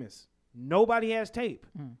Jameis. Nobody has tape.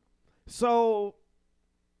 So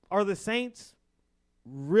are the Saints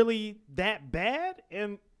really that bad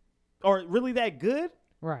or really that good?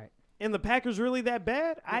 Right. And the Packers really that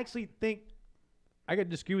bad? I actually think I got to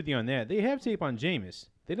disagree with you on that. They have tape on Jameis.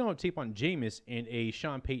 They don't have tape on Jameis and a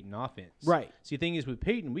Sean Payton offense. Right. See, the thing is, with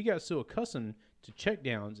Payton, we got so accustomed to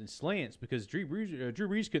checkdowns and slants because Drew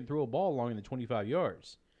Brees couldn't throw a ball longer than 25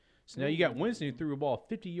 yards. So now you got Winston who threw a ball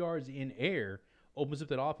 50 yards in air, opens up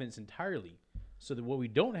that offense entirely. So that what we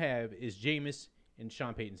don't have is Jameis and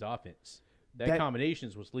Sean Payton's offense. That combination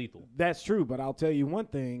is what's lethal. that's true, but I'll tell you one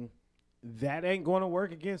thing. That ain't going to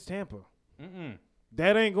work against Tampa.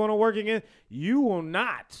 That ain't going to work against – you will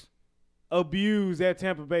not abuse that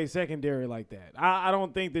Tampa Bay secondary like that. I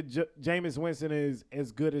don't think that Jameis Winston is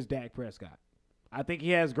as good as Dak Prescott. I think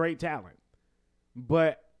he has great talent,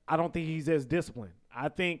 but I don't think he's as disciplined. I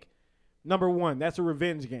think, number one, that's a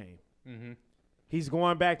revenge game. Mm-hmm. He's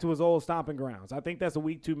going back to his old stomping grounds. I think that's a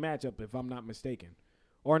week 2 matchup, if I'm not mistaken.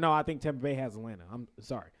 Or no, I think Tampa Bay has Atlanta. I'm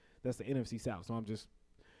sorry. That's the NFC South. So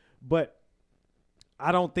but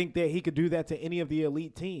I don't think that he could do that to any of the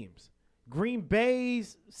elite teams. Green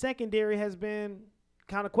Bay's secondary has been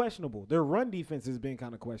kind of questionable. Their run defense has been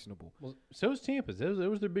kind of questionable. Well, so is Tampa's. That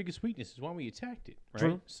was their biggest weakness. Is why we attacked it, right?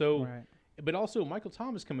 True. So, Right. but also Michael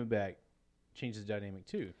Thomas coming back changes the dynamic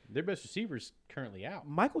too. Their best receiver's currently out.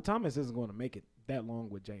 Michael Thomas isn't going to make it that long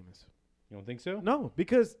with Jameis. You don't think so? No,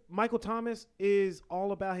 because Michael Thomas is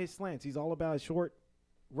all about his slants. He's all about his short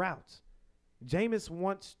routes. Jameis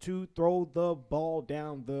wants to throw the ball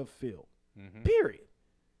down the field. Mm-hmm. Period.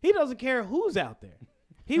 He doesn't care who's out there.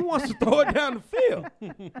 He wants to throw it down the field.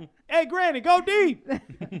 Hey, Granny, go deep.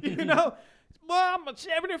 You know, well, I'm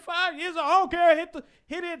 75 years old. I don't care.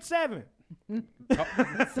 Hit it 7.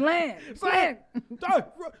 Slant.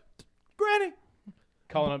 Granny.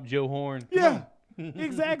 Calling up Joe Horn. Yeah,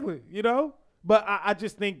 exactly. You know, but I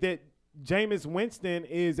just think that Jameis Winston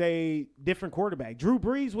is a different quarterback. Drew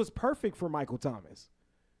Brees was perfect for Michael Thomas.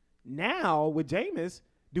 Now with Jameis,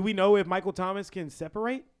 do we know if Michael Thomas can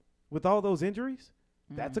separate with all those injuries?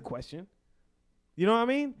 That's a question. You know what I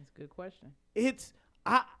mean? That's a good question.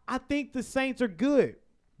 I think the Saints are good,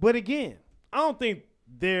 but again, I don't think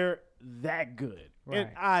they're that good. And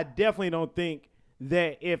Right. I definitely don't think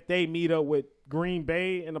that if they meet up with Green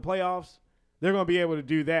Bay in the playoffs, they're going to be able to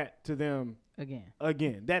do that to them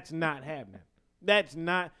again. That's not happening. That's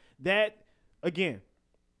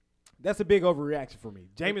a big overreaction for me.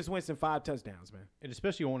 Jameis Winston, 5 touchdowns, man. It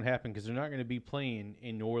especially won't happen because they're not going to be playing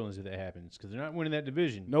in New Orleans if that happens because they're not winning that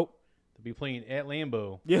division. Nope. They'll be playing at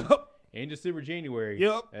Lambeau Yep. in December, January.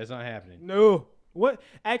 Yep. That's not happening. No. What?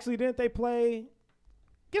 Actually, didn't they play?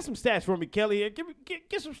 get some stats for me, Kelly.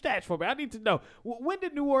 Get some stats for me. I need to know. When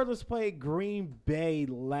did New Orleans play Green Bay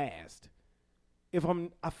last?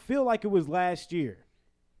 I feel like it was last year.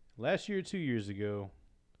 Last year, 2 years ago.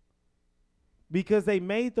 Because they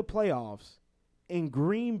made the playoffs, and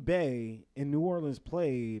Green Bay and New Orleans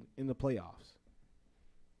played in the playoffs.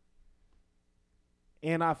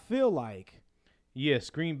 And I feel like... Yes,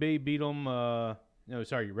 Green Bay beat them,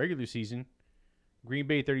 regular season. Green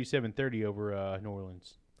Bay 37-30 over New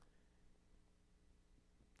Orleans.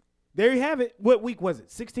 There you have it. What week was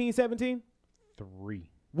it? 16, 17? 3.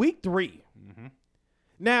 Week 3. Mm-hmm.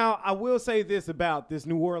 Now, I will say this about this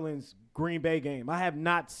New Orleans Green Bay game. I have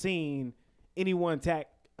not seen anyone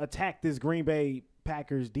attack this Green Bay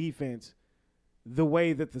Packers defense the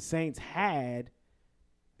way that the Saints had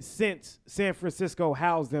since San Francisco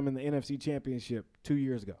housed them in the NFC Championship 2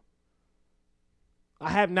 years ago. I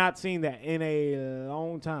have not seen that in a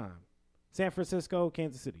long time. San Francisco,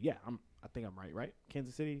 Kansas City. Yeah, I think I'm right?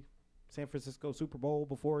 Kansas City, San Francisco Super Bowl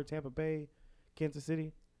before Tampa Bay, Kansas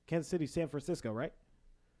City, San Francisco, right?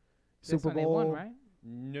 That's Super when Bowl, they won, right?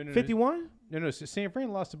 No. 51? No. San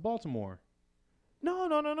Fran lost to Baltimore. No.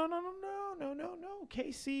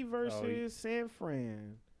 KC versus San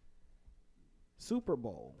Fran. Super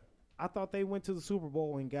Bowl. I thought they went to the Super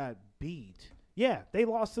Bowl and got beat. Yeah, they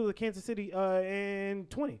lost to the Kansas City in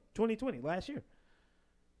 2020, last year.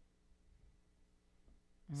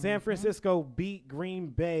 San Francisco beat Green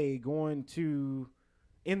Bay in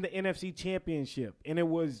the NFC Championship, and it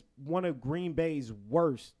was one of Green Bay's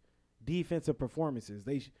worst defensive performances.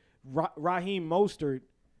 Raheem Mostert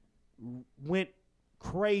went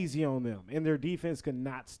crazy on them, and their defense could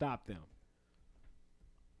not stop them.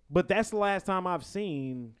 But that's the last time I've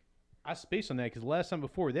seen. I spaced on that because the last time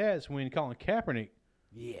before that is when Colin Kaepernick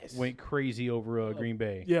went crazy over Green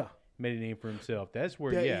Bay. Yeah. Made a name for himself. That's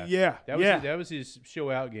where, That was his show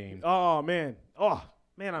out game. Oh, man.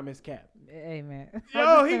 I miss Cap. Hey, man.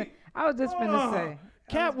 Yo, I was just finna say.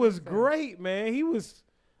 Cap was great, man. He was,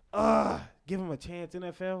 give him a chance,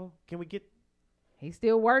 NFL. Can we get? He's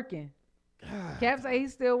still working. Cap say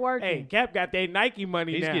he's still working. Hey, Cap got that Nike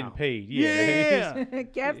money He's now. getting paid. Yeah.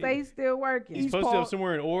 Cap say he's still working. He's supposed to have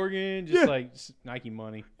somewhere in Oregon, just like Nike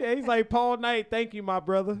money. Yeah, he's like, Paul Knight, thank you, my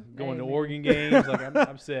brother. Going to Oregon games, like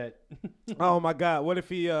I'm set. Oh my God! What if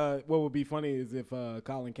he? What would be funny is if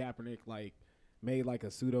Colin Kaepernick like made like a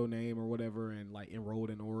pseudo name or whatever and like enrolled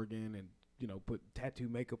in Oregon and put tattoo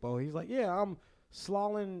makeup on. He's like, yeah, I'm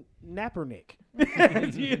Slalin Nappernick,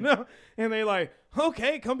 and they like,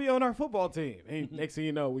 okay, come be on our football team. And next thing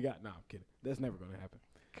you know, I'm kidding. That's never going to happen.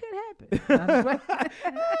 Could happen.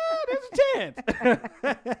 There's a chance.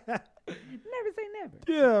 Never say never.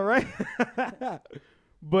 Yeah, right.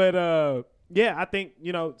 But yeah, I think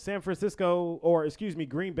San Francisco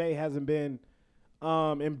Green Bay hasn't been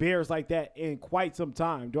embarrassed like that in quite some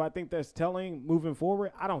time. Do I think that's telling moving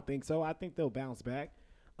forward? I don't think so. I think they'll bounce back.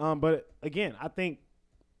 But again,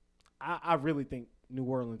 I really think New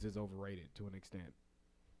Orleans is overrated to an extent.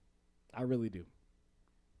 I really do.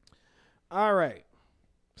 All right.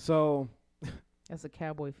 So that's a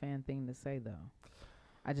Cowboy fan thing to say, though.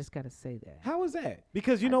 I just got to say that. How is that?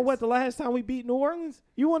 Because you know what? The last time we beat New Orleans,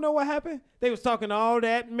 you want to know what happened? They was talking all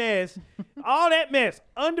that mess,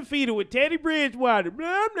 undefeated with Teddy Bridgewater,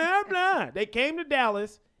 blah, blah, blah. They came to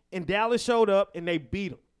Dallas, and Dallas showed up, and they beat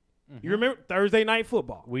them. Mm-hmm. You remember Thursday Night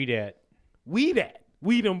Football? We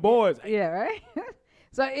them boys. Yeah, right?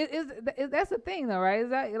 So that's the thing, though, right? Is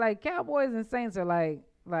that like Cowboys and Saints are like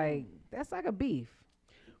that's like a beef.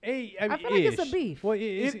 Hey, I feel like it's a beef. Well, it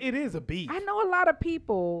is a beef. I know a lot of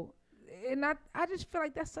people, and I just feel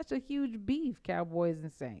like that's such a huge beef, Cowboys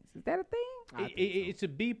and Saints. Is that a thing? It's a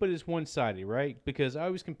beef, but it's one-sided, right? Because I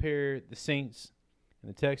always compare the Saints and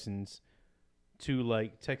the Texans to,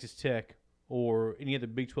 like, Texas Tech or any other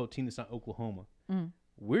Big 12 team that's not Oklahoma. Mm.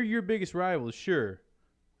 We're your biggest rivals, sure.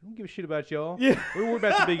 We don't give a shit about y'all. Yeah. We're worried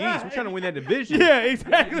about the Big East. We're trying to win that division. Yeah,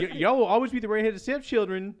 exactly. Y'all will always be the redheaded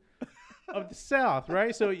stepchildren of the South,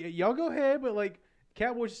 right? So y'all go ahead, but like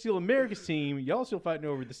Cowboys are still America's team. Y'all still fighting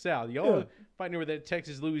over the South. Y'all fighting over that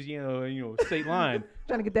Texas, Louisiana, state line.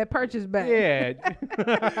 Trying to get that purchase back. Yeah. Get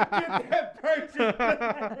that purchase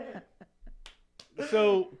back.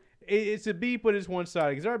 So it's a beef, but it's one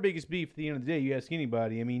sided. Because our biggest beef at the end of the day, you ask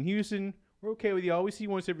anybody. I mean, Houston, we're okay with y'all. We see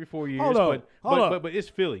once every 4 years. But it's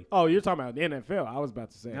Philly. Oh, you're talking about the NFL. I was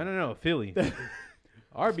about to say. No, Philly.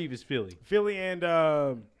 Our beef is Philly. Philly and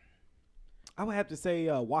I would have to say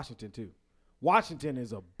Washington, too. Washington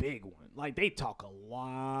is a big one. Like, they talk a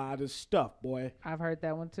lot of stuff, boy. I've heard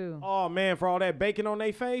that one, too. Oh, man, for all that bacon on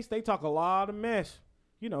their face, they talk a lot of mess.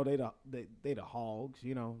 They the Hogs.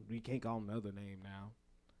 We can't call them another name now.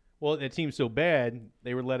 Well, that team's so bad,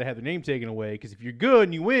 they were let to have their name taken away. Because if you're good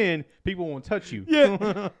and you win, people won't touch you.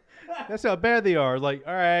 Yeah. That's how bad they are. Like,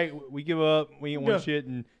 all right, we give up. We ain't won Yeah. shit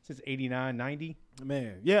since 89, 90.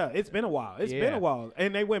 Man, yeah, it's been a while. It's been Yeah. a while.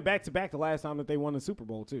 And they went back to back the last time that they won the Super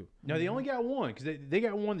Bowl, too. No, they only got one because they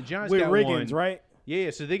got one. The Giants With got Riggins, one. right?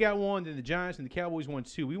 Yeah, so they got one. Then the Giants and the Cowboys won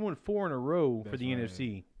 2. We won 4 in a row for That's the right.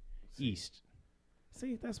 NFC East.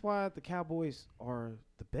 See, that's why the Cowboys are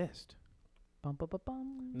the best. Bum, bum, bum,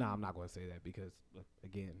 bum. No, I'm not going to say that because,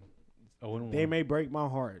 again, Oh, and they 1. may break my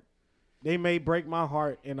heart. They may break my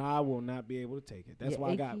heart, and I will not be able to take it. That's Yeah,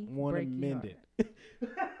 why I got achy, one breaky amended.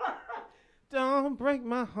 Don't break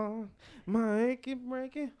my heart, my achy,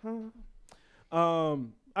 breaky heart.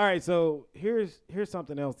 All right, so here's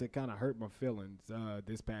something else that kind of hurt my feelings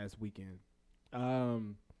this past weekend.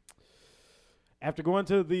 After going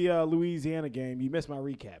to the Louisiana game, you missed my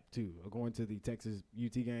recap too. Going to the Texas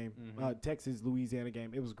UT game, Texas Louisiana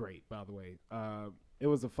game. It was great, by the way. It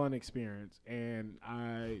was a fun experience, and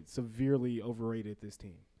I severely overrated this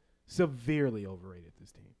team.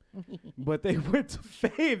 But they went to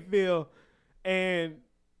Fayetteville and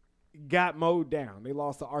got mowed down. They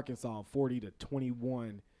lost to Arkansas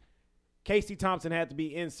 40-21. Casey Thompson had to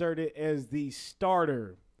be inserted as the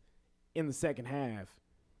starter in the second half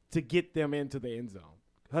to get them into the end zone.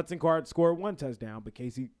 Hudson Card scored 1 touchdown, but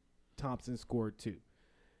Casey Thompson scored 2.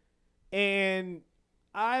 And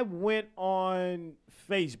I went on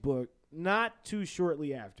Facebook not too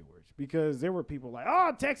shortly afterwards because there were people like,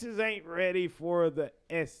 oh, Texas ain't ready for the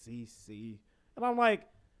SEC. And I'm like,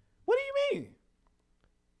 what do you mean?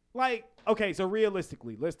 Like, okay, so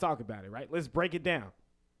realistically, let's talk about it, right? Let's break it down.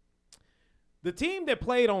 The team that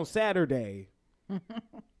played on Saturday,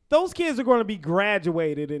 those kids are going to be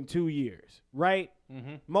graduated in 2 years, right?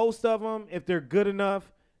 Mm-hmm. Most of them, if they're good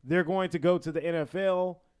enough, they're going to go to the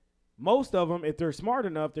NFL. Most of them, if they're smart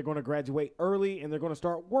enough, they're going to graduate early and they're going to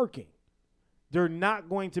start working. They're not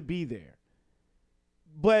going to be there.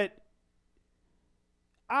 But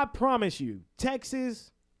I promise you,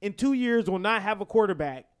 Texas in 2 years will not have a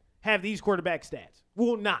quarterback have these quarterback stats.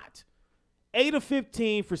 Will not. 8 of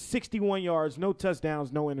 15 for 61 yards, no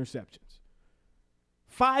touchdowns, no interceptions.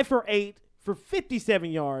 5 for 8 for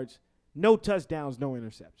 57 yards, no touchdowns, no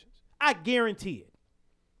interceptions. I guarantee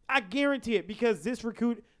it because this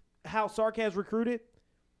recruit, how Sark has recruited,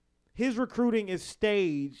 his recruiting is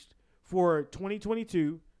staged for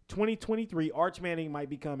 2022, 2023. Arch Manning might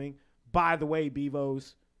be coming. By the way,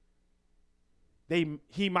 Beavos,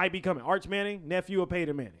 he might be coming. Arch Manning, nephew of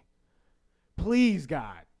Peyton Manning. Please,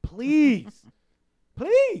 God, please,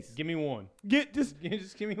 please. Give me one. Just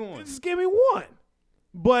give me one. Just give me one.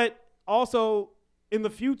 But also in the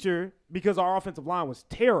future, because our offensive line was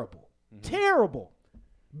terrible, terrible.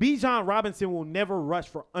 Bijan Robinson will never rush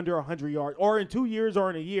for under 100 yards, or in 2 years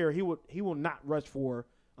or in a year, he will not rush for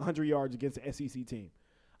 100 yards against the SEC team.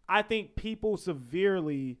 I think people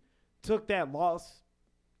severely took that loss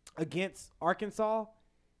against Arkansas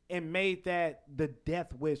and made that the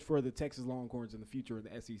death wish for the Texas Longhorns in the future of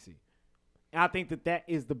the SEC. And I think that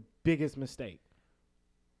is the biggest mistake.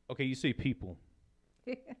 Okay, you say people.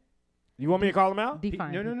 You want me to call them out?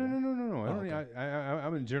 Define. No. Oh, I don't. okay.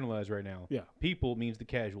 I'm going to generalize right now. Yeah. People means the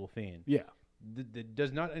casual fan. Yeah. That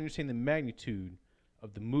does not understand the magnitude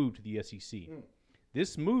of the move to the SEC.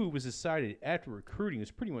 This move was decided after recruiting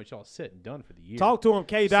was pretty much all set and done for the year. Talk to him,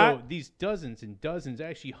 K-Dot. So these dozens and dozens,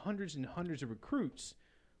 actually hundreds and hundreds of recruits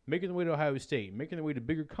making their way to Ohio State, making their way to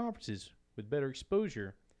bigger conferences with better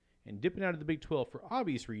exposure, and dipping out of the Big 12 for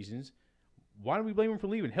obvious reasons. Why don't we blame them for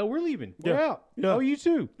leaving? Hell, we're leaving. We're Yeah. out. Yeah. Oh, you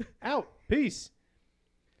too. Out. Peace.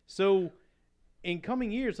 So in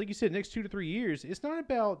coming years, like you said, next 2 to 3 years, it's not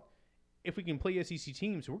about if we can play SEC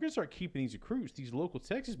teams. We're going to start keeping these recruits. These local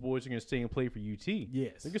Texas boys are going to stay and play for UT.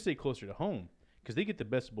 Yes. They're going to stay closer to home because they get the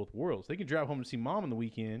best of both worlds. They can drive home to see mom on the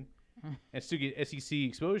weekend and still get SEC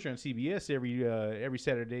exposure on CBS every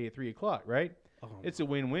Saturday at 3 o'clock, right? It's a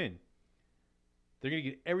win-win. They're going to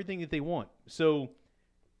get everything that they want. So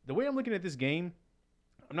the way I'm looking at this game,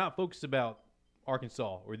 I'm not focused about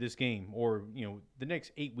Arkansas or this game or, the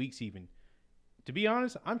next 8 weeks even. To be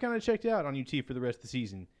honest, I'm kind of checked out on UT for the rest of the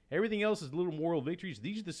season. Everything else is little moral victories.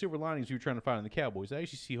 These are the silver linings we were trying to find in the Cowboys. I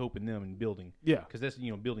actually see hope in them and building. Yeah. Because that's,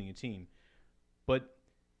 building a team. But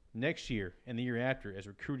next year and the year after, as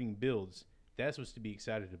recruiting builds, that's what's to be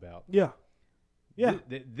excited about. Yeah. Yeah.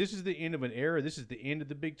 This is the end of an era. This is the end of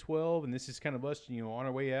the Big 12, and this is kind of us, on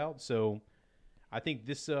our way out. So I think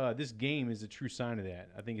this game is a true sign of that.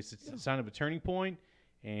 I think it's a sign of a turning point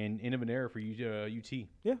and end of an era for UT.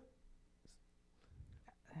 Yeah.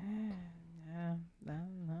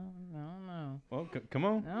 No. Well, come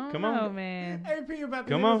on, I don't come know, on. man. AP about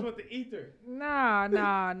to Come hit us on. with the ether. No.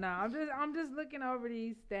 I'm just looking over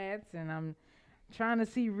these stats and I'm trying to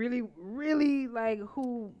see really like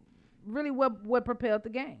what propelled the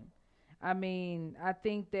game. I mean, I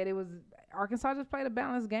think that it was Arkansas just played a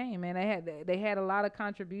balanced game, and they had a lot of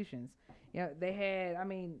contributions. They had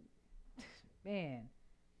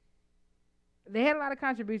they had a lot of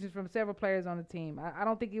contributions from several players on the team. I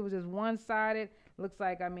don't think it was just one-sided. Looks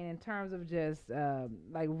like, in terms of just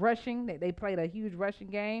like rushing, they played a huge rushing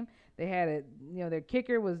game. They had their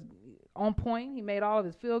kicker was on point. He made all of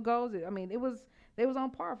his field goals. They was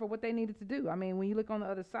on par for what they needed to do. When you look on the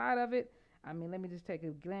other side of it, let me just take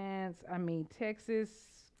a glance. Texas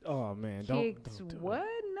Oh man, kicked don't do what?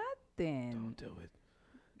 it. Nothing. Don't do it.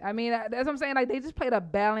 That's what I'm saying. Like, they just played a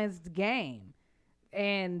balanced game.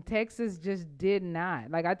 And Texas just did not.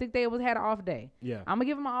 Like, I think they had an off day. Yeah. I'm going to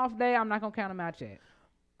give them an off day. I'm not going to count them out yet.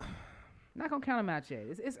 Not going to count them out yet.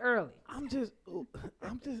 It's early. I'm just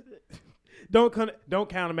don't count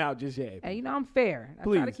them out just yet. And, I'm fair. I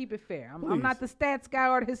try to Please. keep it fair. I'm Please. not the stats guy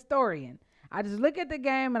or the historian. I just look at the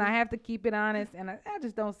game, and I have to keep it honest. And I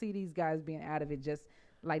just don't see these guys being out of it just,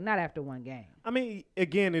 like, not after one game.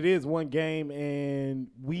 Again, it is one game, and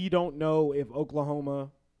we don't know if Oklahoma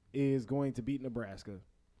is going to beat Nebraska.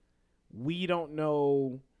 We don't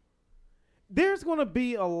know. There's going to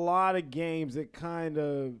be a lot of games that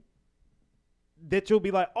you'll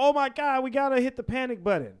be like, oh my God, we got to hit the panic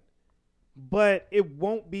button. But it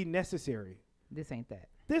won't be necessary. This ain't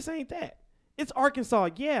that. It's Arkansas,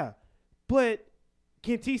 yeah. But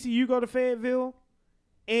can TCU go to Fayetteville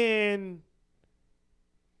and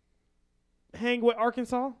hang with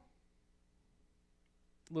Arkansas?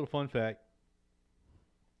 Little fun fact.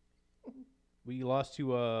 We lost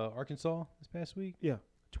to Arkansas this past week. Yeah.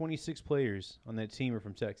 26 players on that team are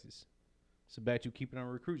from Texas. So back to keeping our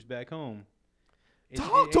recruits back home.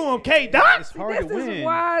 Talk to him, K-Dot. It's hard to This win. is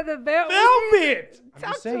why the Velvet. I'm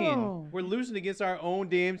Talk just to saying, 'em. we're losing against our own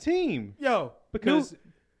damn team. Yo. Because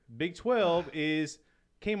Big 12 is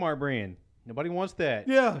Kmart brand. Nobody wants that.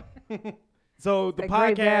 Yeah. So the That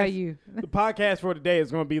great podcast, value. the podcast for today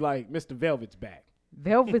is going to be like Mr. Velvet's back.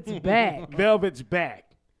 Velvet's back. Velvet's back.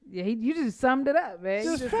 Yeah, you just summed it up, man.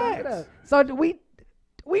 Just you just summed it facts. up. So we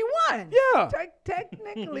won. Yeah.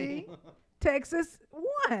 Technically, Texas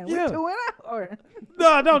won. Yeah. We're 2-0.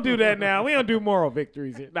 No, don't do that now. We don't do moral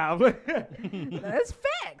victories here. No. That's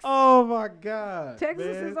facts. Oh my God.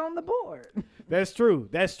 Texas man. is on the board. That's true.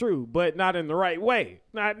 That's true, but not in the right way.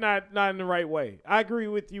 Not in the right way. I agree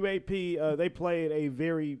with you, AP. They played a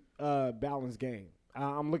very balanced game.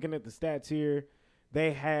 I'm looking at the stats here.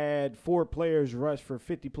 They had 4 players rush for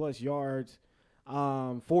 50-plus yards,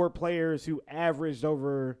 4 players who averaged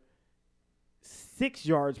over 6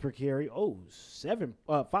 yards per carry.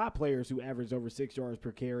 5 players who averaged over 6 yards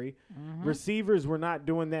per carry. Receivers were not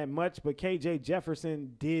doing that much, but KJ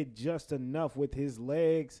Jefferson did just enough with his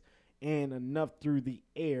legs and enough through the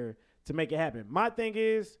air to make it happen. My thing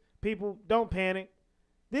is, people, don't panic.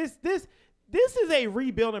 This is a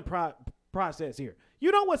rebuilding process here.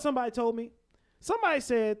 You know what somebody told me? Somebody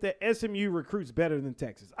said that SMU recruits better than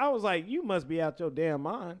Texas. I was like, you must be out your damn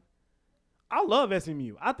mind. I love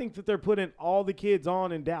SMU. I think that they're putting all the kids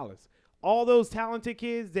on in Dallas. All those talented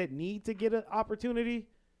kids that need to get an opportunity,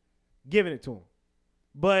 giving it to them.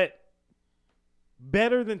 But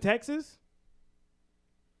better than Texas?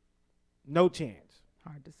 No chance.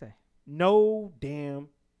 Hard to say. No damn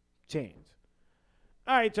chance.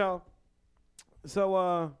 All right, y'all.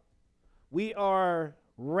 So we are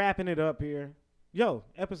wrapping it up here. Yo,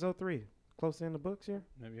 episode 3. Close in the books here.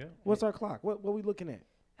 Yeah. What's our clock? What we looking at?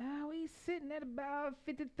 We sitting at about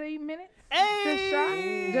 53 minutes.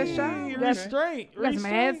 Hey! Just shy. We got Restraint. We got some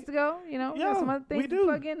ads to go, we Yeah, got some other we things do. to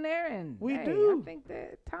plug in there, and We hey, do. I think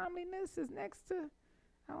that timeliness is next to,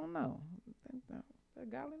 I don't know,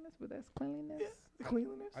 godliness, but that's cleanliness.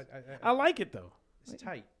 Cleanliness. I I like it though. it's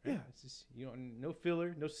tight. Right? Yeah. It's just, no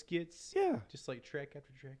filler, no skits. Yeah. Just like track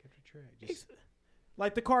after track after track. Just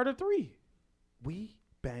Like the Carter 3. We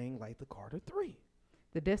bang like the Carter 3.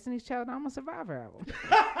 The Destiny's Child I'm a Survivor album.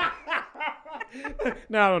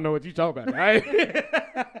 Now I don't know what you talking about. All right?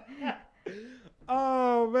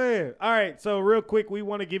 Oh man. All right. So real quick, we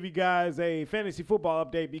want to give you guys a fantasy football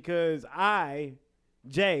update because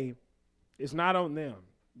Jay, it's not on them.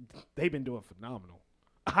 They've been doing phenomenal.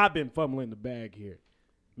 I've been fumbling the bag here.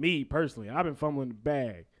 Me personally, I've been fumbling the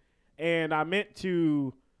bag. And I meant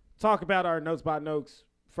to talk about our Notes by Notes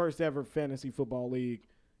first ever fantasy football league.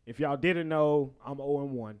 If y'all didn't know, I'm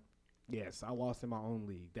 0-1. Yes, I lost in my own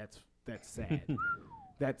league. That's sad.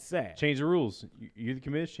 That's sad. Change the rules. You're the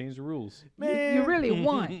commish. Change the rules. Man, You really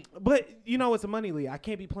won. But it's a money league. I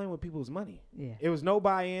can't be playing with people's money. Yeah. It was no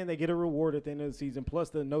buy-in. They get a reward at the end of the season,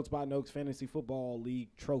 plus the Notes by Notes Fantasy Football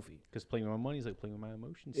League trophy. Because playing with my money is like playing with my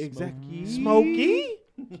emotions. Exactly. Smokey.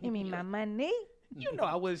 Smokey? Give me my money. You know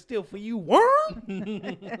I would steal for you, worm.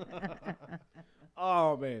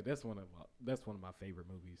 Oh man, that's one of my favorite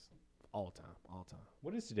movies all time.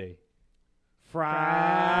 What is today?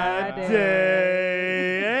 Friday.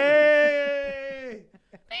 Hey.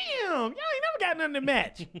 Damn, y'all ain't never got nothing to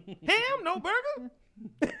match. Ham, no burger.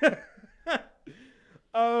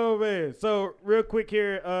 Oh man. So real quick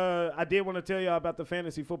here, I did want to tell y'all about the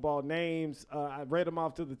fantasy football names. I read them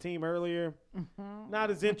off to the team earlier. Not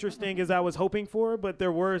as interesting as I was hoping for, but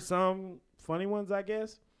there were some funny ones, I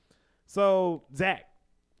guess. So Zach,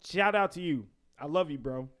 shout out to you. I love you,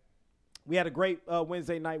 bro. We had a great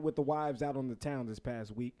Wednesday night with the wives out on the town this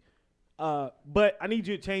past week. But I need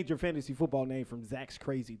you to change your fantasy football name from Zach's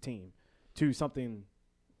Crazy Team to something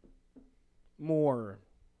more.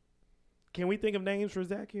 Can we think of names for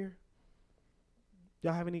Zach here?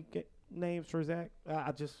 Y'all have any names for Zach?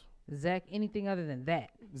 Zach, anything other than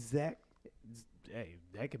that. Zach. Hey,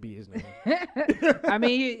 that could be his name. I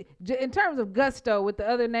mean, in terms of gusto with the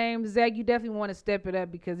other names, Zach, you definitely want to step it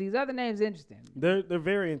up because these other names interesting. They're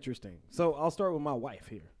very interesting. So I'll start with my wife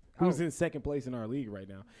here, who's in second place in our league right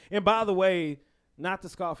now. And by the way, not to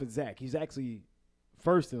scoff at Zach, he's actually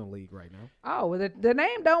first in the league right now. Oh, well, the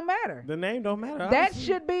name don't matter. The name don't matter. That obviously.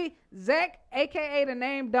 should be Zach, a.k.a. the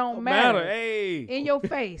name don't matter. Hey. In your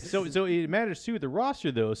face. So it matters too with the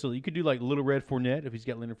roster though. So you could do like Little Red Fournette if he's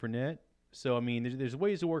got Leonard Fournette. So I mean, there's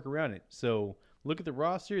ways to work around it. So look at the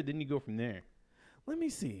roster, then you go from there. Let me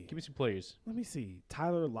see. Give me some players. Let me see.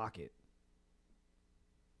 Tyler Lockett.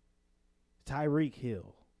 Tyreek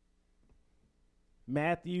Hill.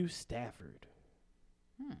 Matthew Stafford.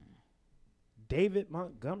 David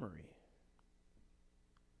Montgomery.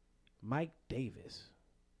 Mike Davis.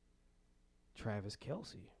 Travis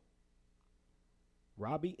Kelce.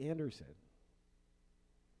 Robbie Anderson.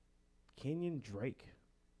 Kenyon Drake.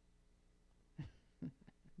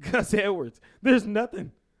 Gus Edwards. There's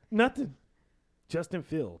nothing. Justin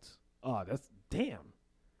Fields. Oh, that's damn.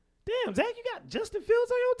 Damn, Zach, you got Justin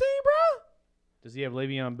Fields on your team, bro? Does he have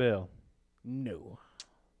Le'Veon Bell? No.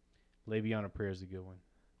 Le'Veon on prayer is a good one.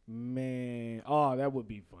 Man. Oh, that would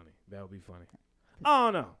be funny. Oh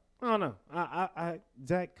no.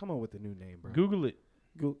 Zach, come on with the new name, bro. Google it.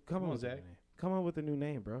 Come on, Zach. Zach. Come on with the new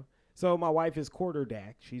name, bro. So my wife is Quarter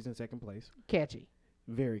Dak. She's in second place. Catchy.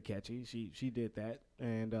 Very catchy. She did that,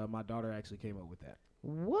 and my daughter actually came up with that.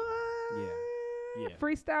 What? Yeah.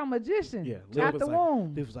 Freestyle magician. Yeah. Out the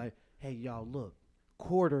womb. It was like, hey, y'all, look,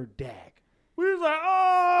 Quarter Dak. We was like,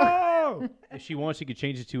 oh. If she wants, she could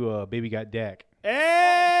change it to Baby Got Dak.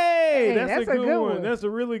 Hey, that's a good one. That's a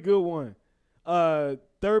really good one.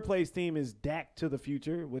 Third place team is Dak to the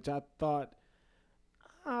Future, which I thought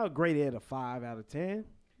grade it a 5 out of 10.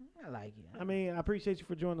 I like it. I mean, I appreciate you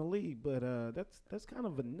for joining the league, but that's kind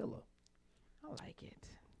of vanilla. I like it.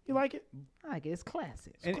 You like it? I like it. It's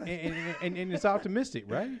classic. And it's optimistic,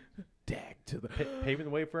 right? Dak to the Paving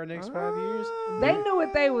the way for our next 5 years. They knew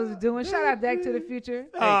what they was doing. Shout out Dak to the Future.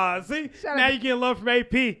 See? Shout Now out- you getting love from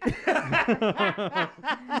AP. I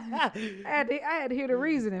had to hear the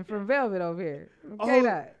reasoning from Velvet over here. Okay,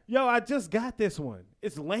 that. Yo, I just got this one.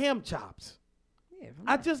 It's lamb chops. Yeah,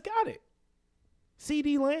 I just got it.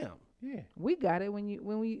 CD Lamb. Yeah. we got it when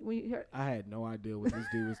we heard. I had no idea what this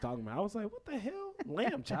dude was talking about. I was like, what the hell?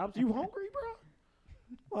 Lamb chops? You hungry, bro?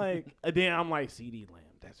 Like, and then I'm like, CD Lamb.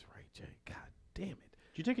 That's right, Jay. God damn it.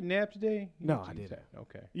 Did you take a nap today? No, I didn't.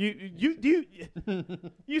 Okay. You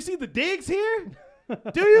see the digs here?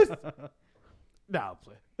 Do you? No,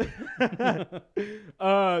 play.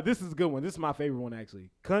 This is a good one. This is my favorite one, actually.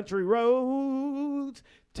 Country roads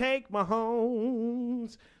take my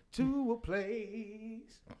homes to a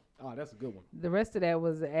place. Oh, that's a good one. The rest of that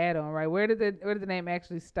was an add-on, right? Where did the name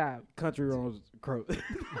actually stop? Country roads crow.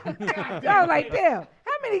 I was like, damn, how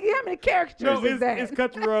many characters No, is that? it's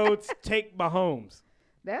country roads take my homes.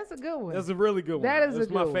 That's a good one. That's a really good one. That is a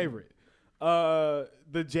That's good my one. favorite. The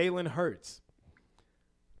Jalen Hurts.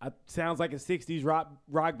 Sounds like a 60s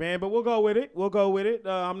rock band, but we'll go with it.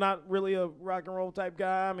 I'm not really a rock and roll type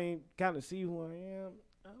guy. I mean, kind of see who I am.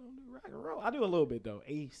 I don't do rock and roll. I do a little bit, though.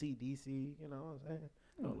 AC/DC, you know what I'm saying?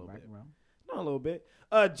 I know a little Rock bit. and roll. Know a little bit.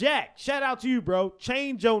 Jack, shout out to you, bro.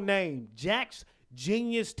 Change your name. Jack's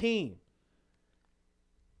Genius Team.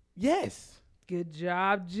 Yes. Good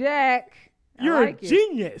job, Jack. I You're like a it.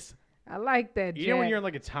 genius. I like that. You know when Jack. you're on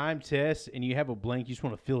like a time test and you have a blank, you just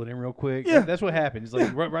want to fill it in real quick. Yeah. That's what happens.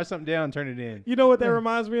 Like write something down, turn it in. You know what that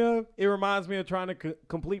reminds me of? It reminds me of trying to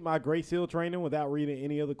complete my Gray Seal training without reading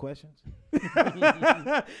any other questions.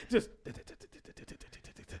 Just.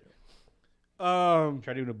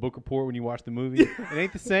 Try doing a book report when you watch the movie. It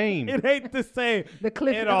ain't the same. It ain't the same The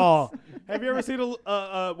Cliff at Notes. all. Have you ever seen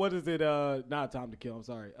what is it? Not Time to Kill. I'm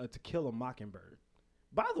sorry. To Kill a Mockingbird.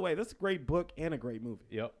 By the way, that's a great book and a great movie.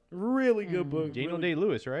 Yep. Really good book. Daniel really-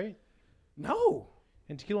 Day-Lewis, right? No,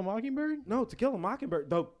 And To Kill a Mockingbird? no. To Kill a Mockingbird.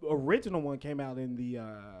 The original one came out in the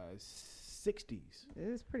 60s.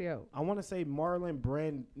 It's pretty old. I want to say Marlon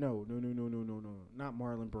Brando. No. Not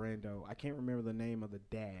Marlon Brando. I can't remember the name of the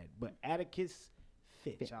dad, but Atticus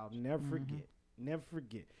Fitch. I'll never forget. Never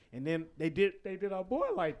forget. And then they did our boy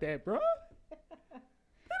like that, bro. They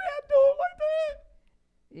didn't do him like that.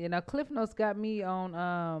 You know, Cliff Notes got me on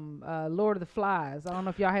Lord of the Flies. I don't know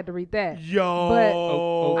if y'all had to read that.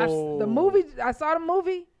 Yo. But the movie, I saw the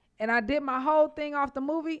movie, and I did my whole thing off the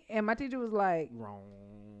movie, and my teacher was like, Wrong.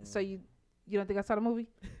 "So you don't think I saw the movie?"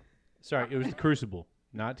 Sorry, it was The Crucible.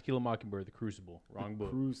 Not To Kill a Mockingbird, The Crucible. Wrong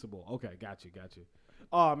book. Crucible. Okay, got you.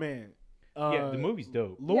 Oh man. Yeah, the movie's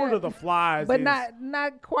dope. Lord Yeah. of the Flies, But is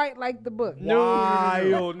not quite like the book.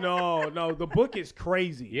 wild. No. The book is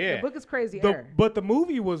crazy. Yeah. The book is crazy. But the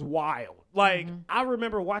movie was wild. Like I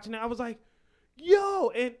remember watching it, I was like, "Yo!"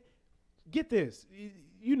 And get this,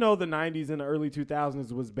 you know, the '90s and the early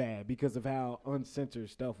 2000s was bad because of how uncensored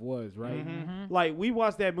stuff was, right? Like we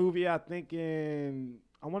watched that movie, I think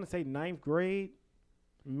I want to say 9th grade,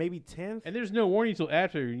 maybe 10th. And there's no warning until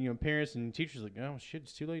after, parents and teachers are like, oh, shit,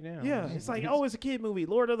 it's too late now. Yeah, it's like, oh, it's a kid movie.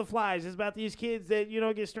 Lord of the Flies. It's about these kids that,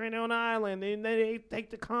 get stranded on an island and they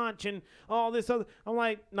take the conch and all this other. I'm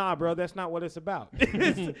like, nah, bro, that's not what it's about.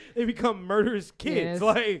 They become murderous kids. Yes.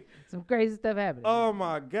 Like, some crazy stuff happening. oh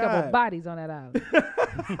my Couple God. bodies on that island.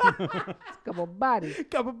 Couple bodies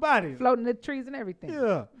Couple bodies. floating in the trees and everything.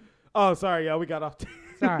 Yeah. Oh, sorry, y'all. We got off.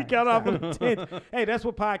 Sorry, We got off on a tangent. Hey, that's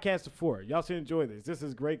what podcasts are for. Y'all should enjoy this. This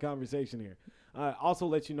is great conversation here. Also,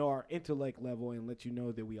 let you know our intellect level and let you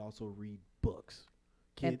know that we also read books.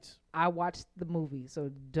 And Kids, I watched the movie,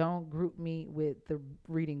 so don't group me with the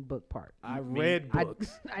reading book part. I read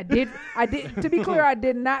books. I did. To be clear, I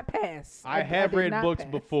did not pass. I have did read not books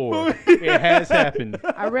pass. before. It has happened.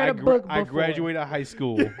 I read a book before. I graduated high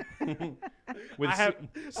school with I have-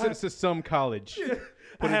 some college. I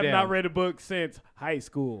Put it have down. not read a book since high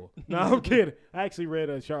school. No, I'm kidding. I actually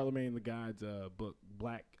read Charlemagne the God's book,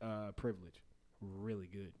 Black Privilege. Really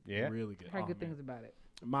good. Yeah? Really good. Heard Oh, good man. things about it.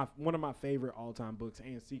 One of my favorite all-time books,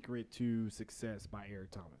 and Secret to Success by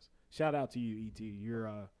Eric Thomas. Shout out to you, E.T.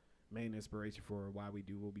 You're main inspiration for why we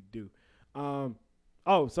do what we do.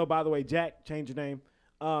 So by the way, Jack, change your name.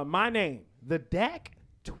 My name, the Dak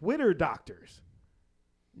Twitter Doctors.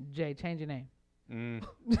 Jay, change your name.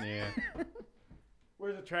 Yeah.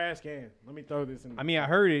 Where's the trash can? Let me throw this in. I mean, I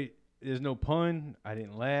heard it. There's no pun. I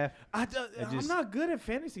didn't laugh. I'm just- not good at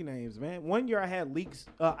fantasy names, man. One year I had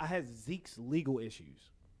Zeke's legal issues.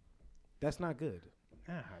 That's not good.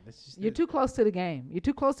 That's just You're too close to the game. You're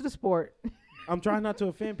too close to the sport. I'm trying not to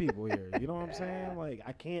offend people here. You know what I'm saying? Like,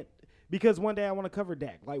 I can't, because one day I want to cover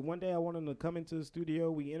Dak. Like, one day I want him to come into the studio.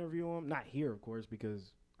 We interview him. Not here, of course,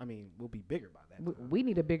 because, we'll be bigger by that. We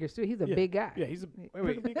need a bigger studio. He's a Yeah. big guy. Yeah, he's a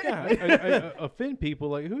Wait. big guy. offend people.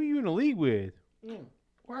 Like, who are you in a league with?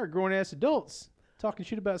 Why are grown ass adults talking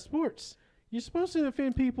shit about sports? You're supposed to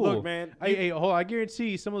offend people. Look, man, Hey, hold on. I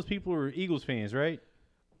guarantee some of those people are Eagles fans, right?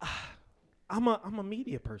 I'm a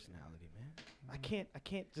media personality, man. I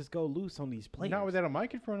can't just go loose on these players. Not without a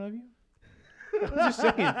mic in front of you. I'm just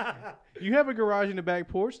saying. You have a garage in the back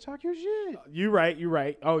porch. Talk your shit. You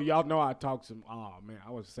right. Oh, y'all know I talked some. Oh man,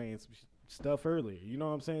 I was saying some stuff earlier. You know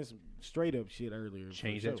what I'm saying? Some straight up shit earlier. for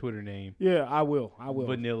Change sure. that Twitter name. Yeah, I will.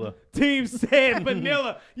 Vanilla. Team said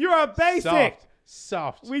vanilla. You're a basic.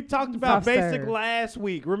 Soft. We talked about Soft basic serve. last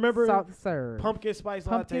week. Remember? Soft serve. Pumpkin spice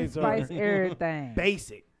Pumpkin lattes. spice, everything.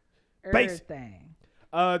 Basic. basic.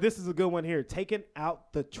 Everything. This is a good one here. Taking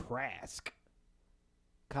out the Trask.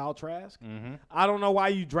 Kyle Trask. Mm-hmm. I don't know why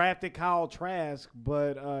you drafted Kyle Trask,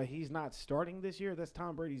 but he's not starting this year. That's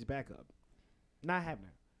Tom Brady's backup. Not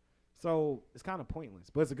happening. So it's kind of pointless,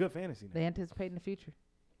 but it's a good fantasy name. They anticipate in the future.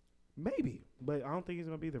 Maybe, but I don't think he's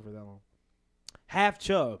going to be there for that long. Half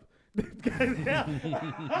Chubb. I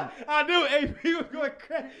knew AP was going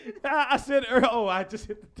crazy. I said, I just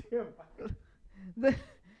hit the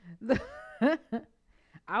damn.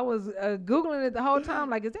 I was Googling it the whole time.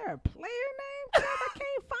 Like, is there a player named Chubb? I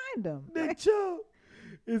can't find him. Nick Chubb.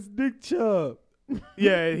 It's Nick Chubb.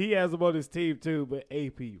 Yeah, he has him on his team too, but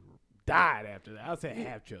AP died after that. I said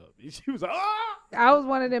half chub. She was like, oh! I was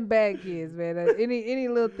one of them bad kids, man. Any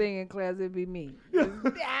little thing in class, it'd be me.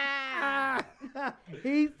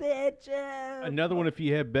 He said chub. Another one, if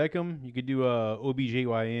you had Beckham, you could do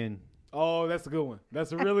OBJYN. Oh, that's a good one.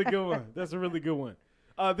 That's a really good one. That's a really good one.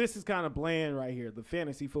 This is kind of bland right here. The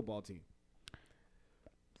fantasy football team.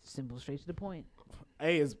 Simple, straight to the point.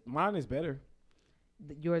 Hey, mine is better.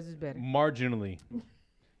 Yours is better. Marginally.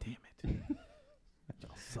 Damn it.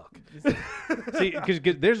 Y'all suck. See, because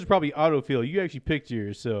theirs is probably autofill. You actually picked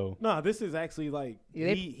yours, so. No, this is actually like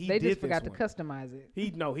Yeah, he they did just forgot this to one. customize it. He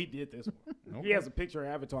did this one. He has a picture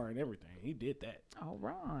of Avatar and everything. He did that. All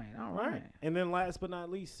right. All right. And then last but not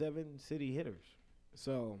least, 7 city hitters.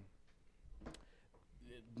 So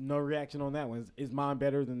no reaction on that one. Is mine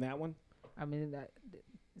better than that one? I mean, it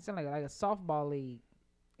sounds like a softball league.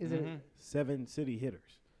 Is it? 7 city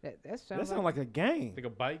hitters. That That sounds sounds like a gang. Like a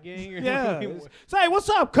bike gang? Or Yeah. something? Say, what's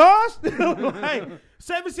up, cuz? Like,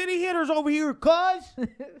 7 city hitters over here, cuz.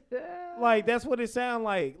 Like, that's what it sounds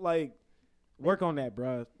like. Like, work on that,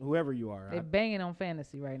 bruh. Whoever you are. They're banging on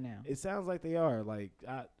fantasy right now. It sounds like they are. Like,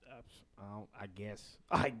 I guess.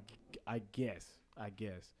 I guess.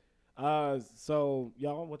 So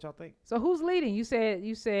y'all, what y'all think? So who's leading? You said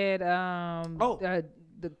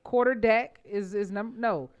the quarterback is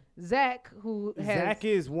number Zach, who has Zach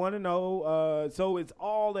is 1-0. So it's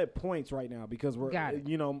all at points right now because we're Got it.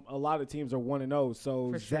 a lot of teams are 1-0.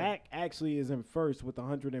 So For sure. Zach actually is in first with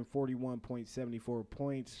 141.74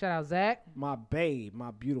 points. shout out Zach. My babe,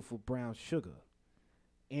 my beautiful brown sugar,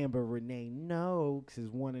 Amber Renee Noakes is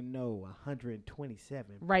 1-0,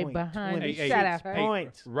 127. Right behind you. Shout out her.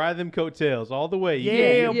 Points. Ride them coattails all the way. You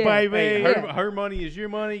Yeah, yeah. baby. Hey, Yeah. her money is your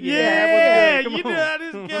money. You Yeah, can have you what's know good. how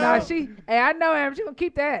this goes. Nah, I know him. She gonna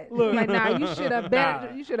keep that. Look. Like, nah, you should have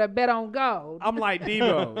bet. Nah. You should have bet on gold. I'm like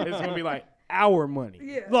Debo. It's gonna be like our money.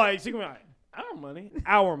 Yeah. Like she gonna be like our money,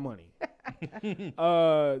 our money.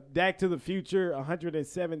 Back to the Future,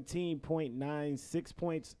 117.96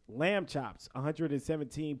 points. Lamb Chops,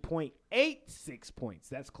 117.86 points.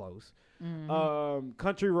 That's close.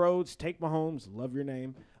 Country Roads, Take Mahomes, love your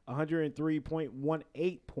name,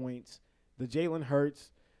 103.18 points. The Jalen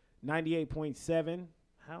Hurts, 98.7.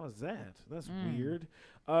 How is that? That's weird.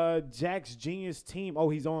 Jack's Genius Team. Oh,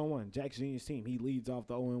 he's 0-1. Jack's Genius Team. He leads off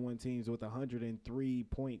the 0-1 teams with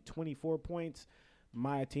 103.24 points.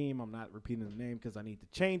 My team, I'm not repeating the name because I need to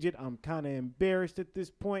change it. I'm kind of embarrassed at this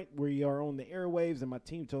point. We are on the airwaves, and my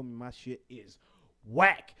team told me my shit is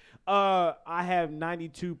whack. I have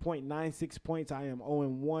 92.96 points. I am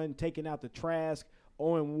 0-1. Taking out the Trask,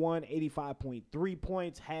 0-1, 85.3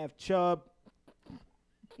 points. Half Chubb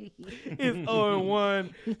is 0-1,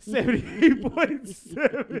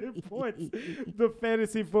 78.7 points. The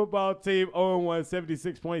fantasy football team 0-1,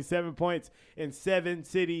 76.7 points. And 7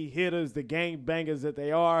 city hitters, the gang bangers that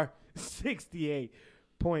they are, 68.6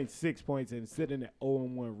 points and sitting at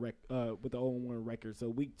 0-1 with the 0-1 record. So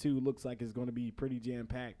week 2 looks like it's going to be pretty jam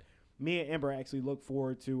packed. Me and Amber actually look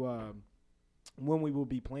forward to when we will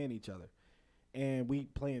be playing each other. And we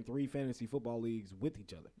play in 3 fantasy football leagues with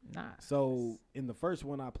each other. Nice. So in the first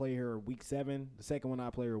one, I play her week 7. The second one, I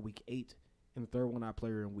play her week 8. And the third one, I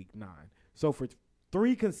play her in week 9. So for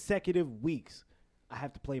 3 consecutive weeks, I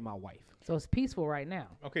have to play my wife. So it's peaceful right now.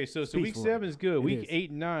 Okay, so week Peaceful. 7 is good. It Week is.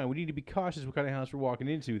 8 and 9, we need to be cautious what kind of house we're walking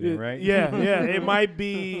into then, right? Yeah. It might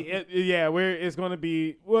be. It's going to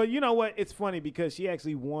be. Well, you know what? It's funny because she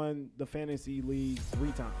actually won the fantasy league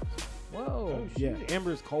 3 times. Whoa. Yeah,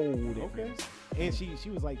 Amber's cold. Okay. And she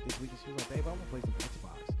was like this week. She was like, babe, I want to play some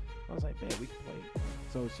Xbox. I was like, man, we can play.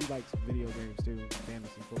 So she likes video games too,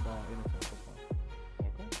 fantasy football, NFL football.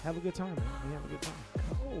 Okay. Have a good time, man. We have a good time.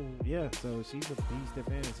 Oh. Yeah, so she's a beast at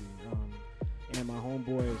fantasy. And my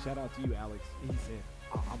homeboy, shout out to you, Alex. He said,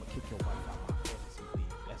 I'm gonna kick your wife out my fantasy league.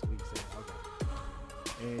 That's what he said. I was like,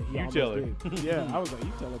 and he You almost tell her. did. Yeah, I was like,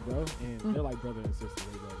 you tell her, bro. And they're like brother and sister.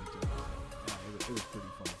 They love each other. So, yeah, it was pretty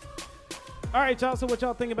fun. All right, y'all. So what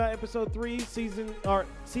y'all think about episode 3, season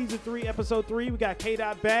 3, episode 3? We got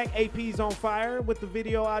K-Dot back. AP's on fire with the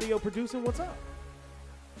video, audio producing. What's up?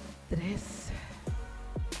 This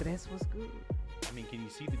was good. I mean, can you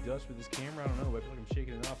see the dust with this camera? I don't know. I feel like I'm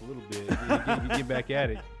shaking it off a little bit. You get back at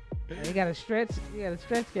it. You got to stretch. You got to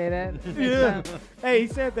stretch that. Yeah. Hey, he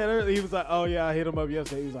said that earlier. He was like, oh, yeah, I hit him up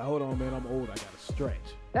yesterday. He was like, hold on, man. I'm old. I got to stretch.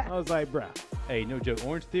 I was like, bruh. Hey, no joke.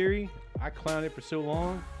 Orange Theory, I clowned it for so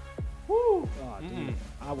long. Woo. Oh, dude.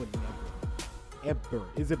 I would never. ever.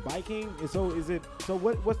 Is it biking? And so is it? So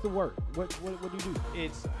what's the work? What do you do?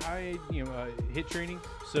 It's high, hit training.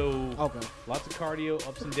 So Okay. lots of cardio,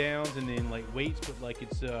 ups and downs, and then like weights, but like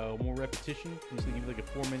it's more repetition. Just give you like a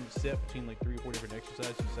 4-minute set between like 3 or 4 different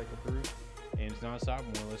exercises you cycle through, and it's nonstop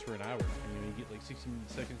more or less for an hour. You get like 16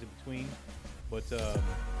 seconds in between. But I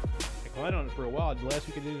climbed on it for a while. Last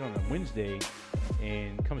week I did it on a Wednesday,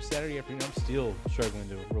 and come Saturday afternoon, I'm still struggling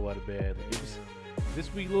to roll out of bed. Like,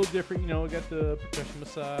 this week a little different. I got the percussion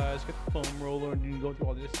massage, got the foam roller, and you can go through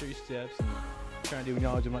all the necessary steps. And trying to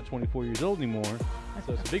acknowledge I'm not 24 years old anymore,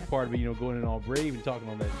 so it's a big part of it. Going in all brave and talking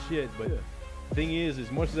all that shit. But the thing is, as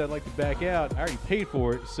much as I'd like to back out, I already paid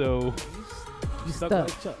for it, so You stuck Stuck.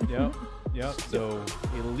 like Chuck. Yep. So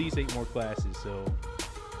at least 8 more classes. So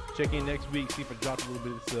check in next week, see if I dropped a little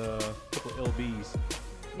bit. It's a couple lbs.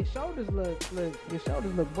 Your shoulders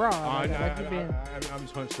look broad. I'm you been.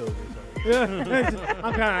 just hunched over.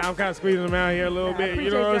 I'm kind of squeezing them out here a little bit.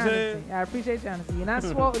 You know what I'm saying? I appreciate your honesty. You're not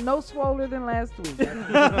no swoller than last week.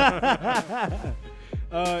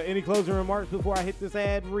 Any closing remarks before I hit this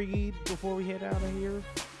ad read before we head out of here?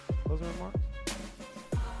 Closing remarks?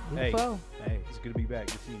 Hey, Foe. it's good to be back.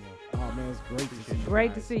 Good seeing you. Oh man, it's great to see you.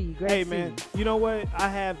 Great guys. to see you. Great Hey to man, see you know what? I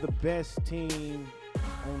have the best team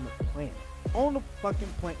on the planet. On the fucking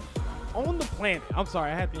planet. On the planet. I'm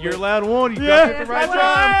sorry, I had to. You're allowed one. You Yeah, got it at the right that's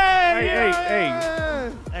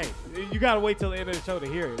time. right. Hey, you gotta wait till the end of the show to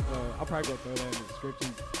hear it. I'll probably go throw that in the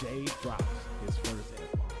description. Jay drops his first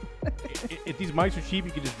F-bomb. If these mics are cheap,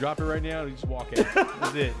 you can just drop it right now and just walk out.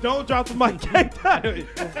 That's it. Don't drop the mic.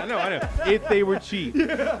 I know. If they were cheap,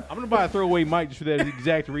 I'm gonna buy a throwaway mic just for that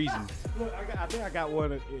exact reason. Look, I think I got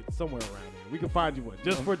one somewhere around here. We can find you one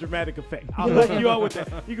just for dramatic effect. I'll hook you up with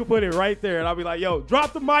that. You can put it right there, and I'll be like, "Yo,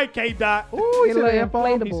 drop the mic, K Dot." Ooh, he get a said little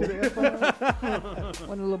F-bomb. He inflatable. said F-bomb.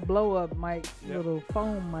 One of the little blow up mic, little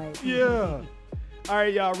foam mic. Yeah. All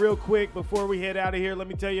right, y'all, real quick before we head out of here, let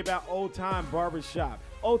me tell you about Old Time Barbershop.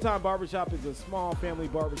 Old Time Barbershop is a small family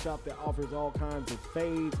barbershop that offers all kinds of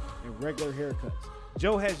fades and regular haircuts.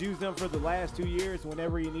 Joe has used them for the last 2 years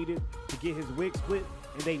whenever he needed to get his wig split,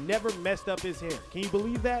 and they never messed up his hair. Can you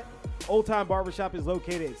believe that? Old Time Barbershop is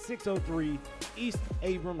located at 603 East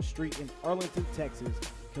Abrams Street in Arlington, Texas,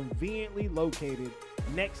 conveniently located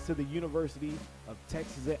next to the University of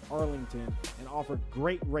Texas at Arlington, and offer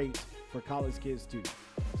great rates for college kids too.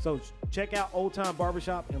 So check out Old Time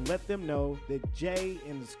Barbershop and let them know that Jay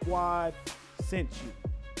and the squad sent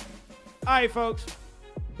you. All right, folks.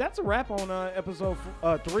 That's a wrap on episode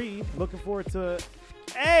 3. Looking forward to.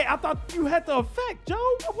 Hey, I thought you had the effect,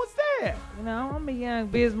 Joe. What's that? I'm a young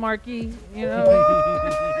Biz Marquee.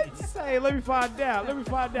 Say, let me find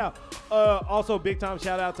out. Also, big time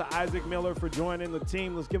shout out to Isaac Miller for joining the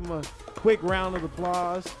team. Let's give him a quick round of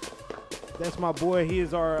applause. That's my boy. He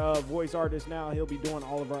is our voice artist now. He'll be doing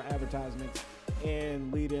all of our advertisements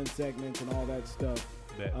and lead-in segments and all that stuff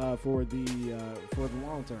for the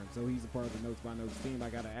long term. So he's a part of the Notes by Notes team. I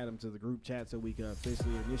got to add him to the group chat so we can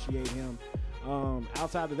officially initiate him.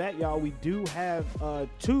 Outside of that, y'all, we do have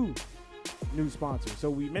 2 new sponsors. So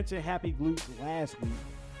we mentioned Happy Glutes last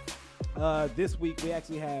week. This week we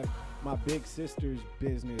actually have my big sister's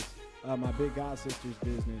business, my big god sister's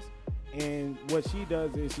business. And what she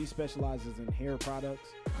does is she specializes in hair products,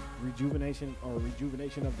 rejuvenation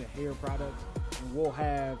of the hair products. And we'll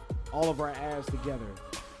have all of our ads together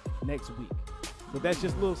next week. But that's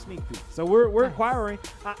just a little sneak peek. So we're acquiring.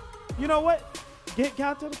 You know what? Get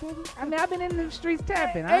out to the public. I mean, I've been in the streets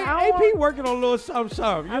tapping. AP working on a little something.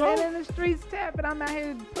 You I've know? been in the streets tapping. I'm out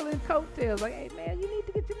here pulling coattails. Like, hey, man, you need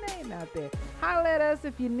to get your name out there. Holler at us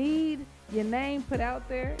if you need your name put out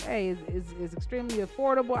there. Hey, it's extremely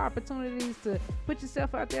affordable opportunities to put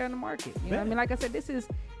yourself out there in the market. You know what I mean? Like I said, this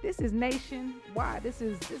is nationwide. This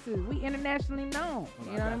is we internationally known.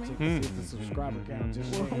 You know what I mean? Check to see if the subscriber count.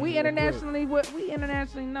 Just Well, changed we real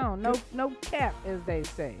internationally known. No cap, as they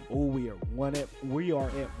say. quick. Oh, we are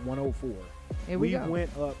at 104. Here we go. went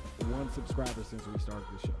up 1 subscriber since we started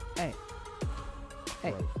the show.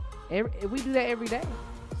 Hey, we do that every day.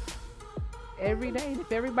 Every day.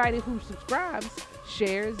 If everybody who subscribes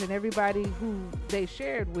shares, and everybody who they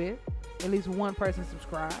shared with, at least one person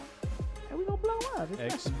subscribe, and we gonna blow up.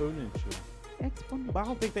 It's Exponential. exponential. But I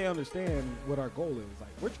don't think they understand what our goal is.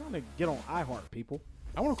 Like, we're trying to get on iHeart, people.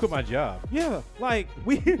 I want to quit my job. Yeah, like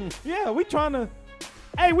we trying to.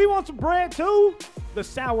 Hey, we want some bread too. The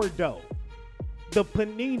sourdough, the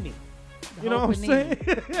panini. You know what I'm saying?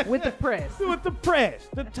 With the press. With the press,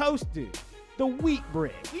 the toasted, the wheat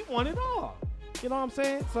bread. We want it all. You know what I'm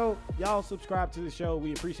saying? So y'all subscribe to the show.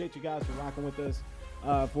 We appreciate you guys for rocking with us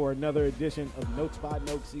for another edition of Notes by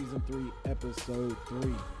Notes Season 3, Episode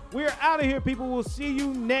 3. We're out of here, people. We'll see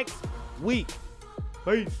you next week.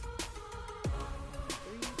 Peace.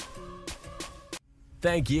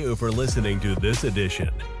 Thank you for listening to this edition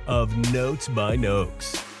of Notes by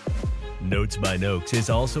Noakes. Notes by Noakes is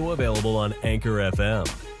also available on Anchor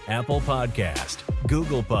FM, Apple Podcast,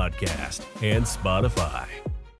 Google Podcast, and Spotify.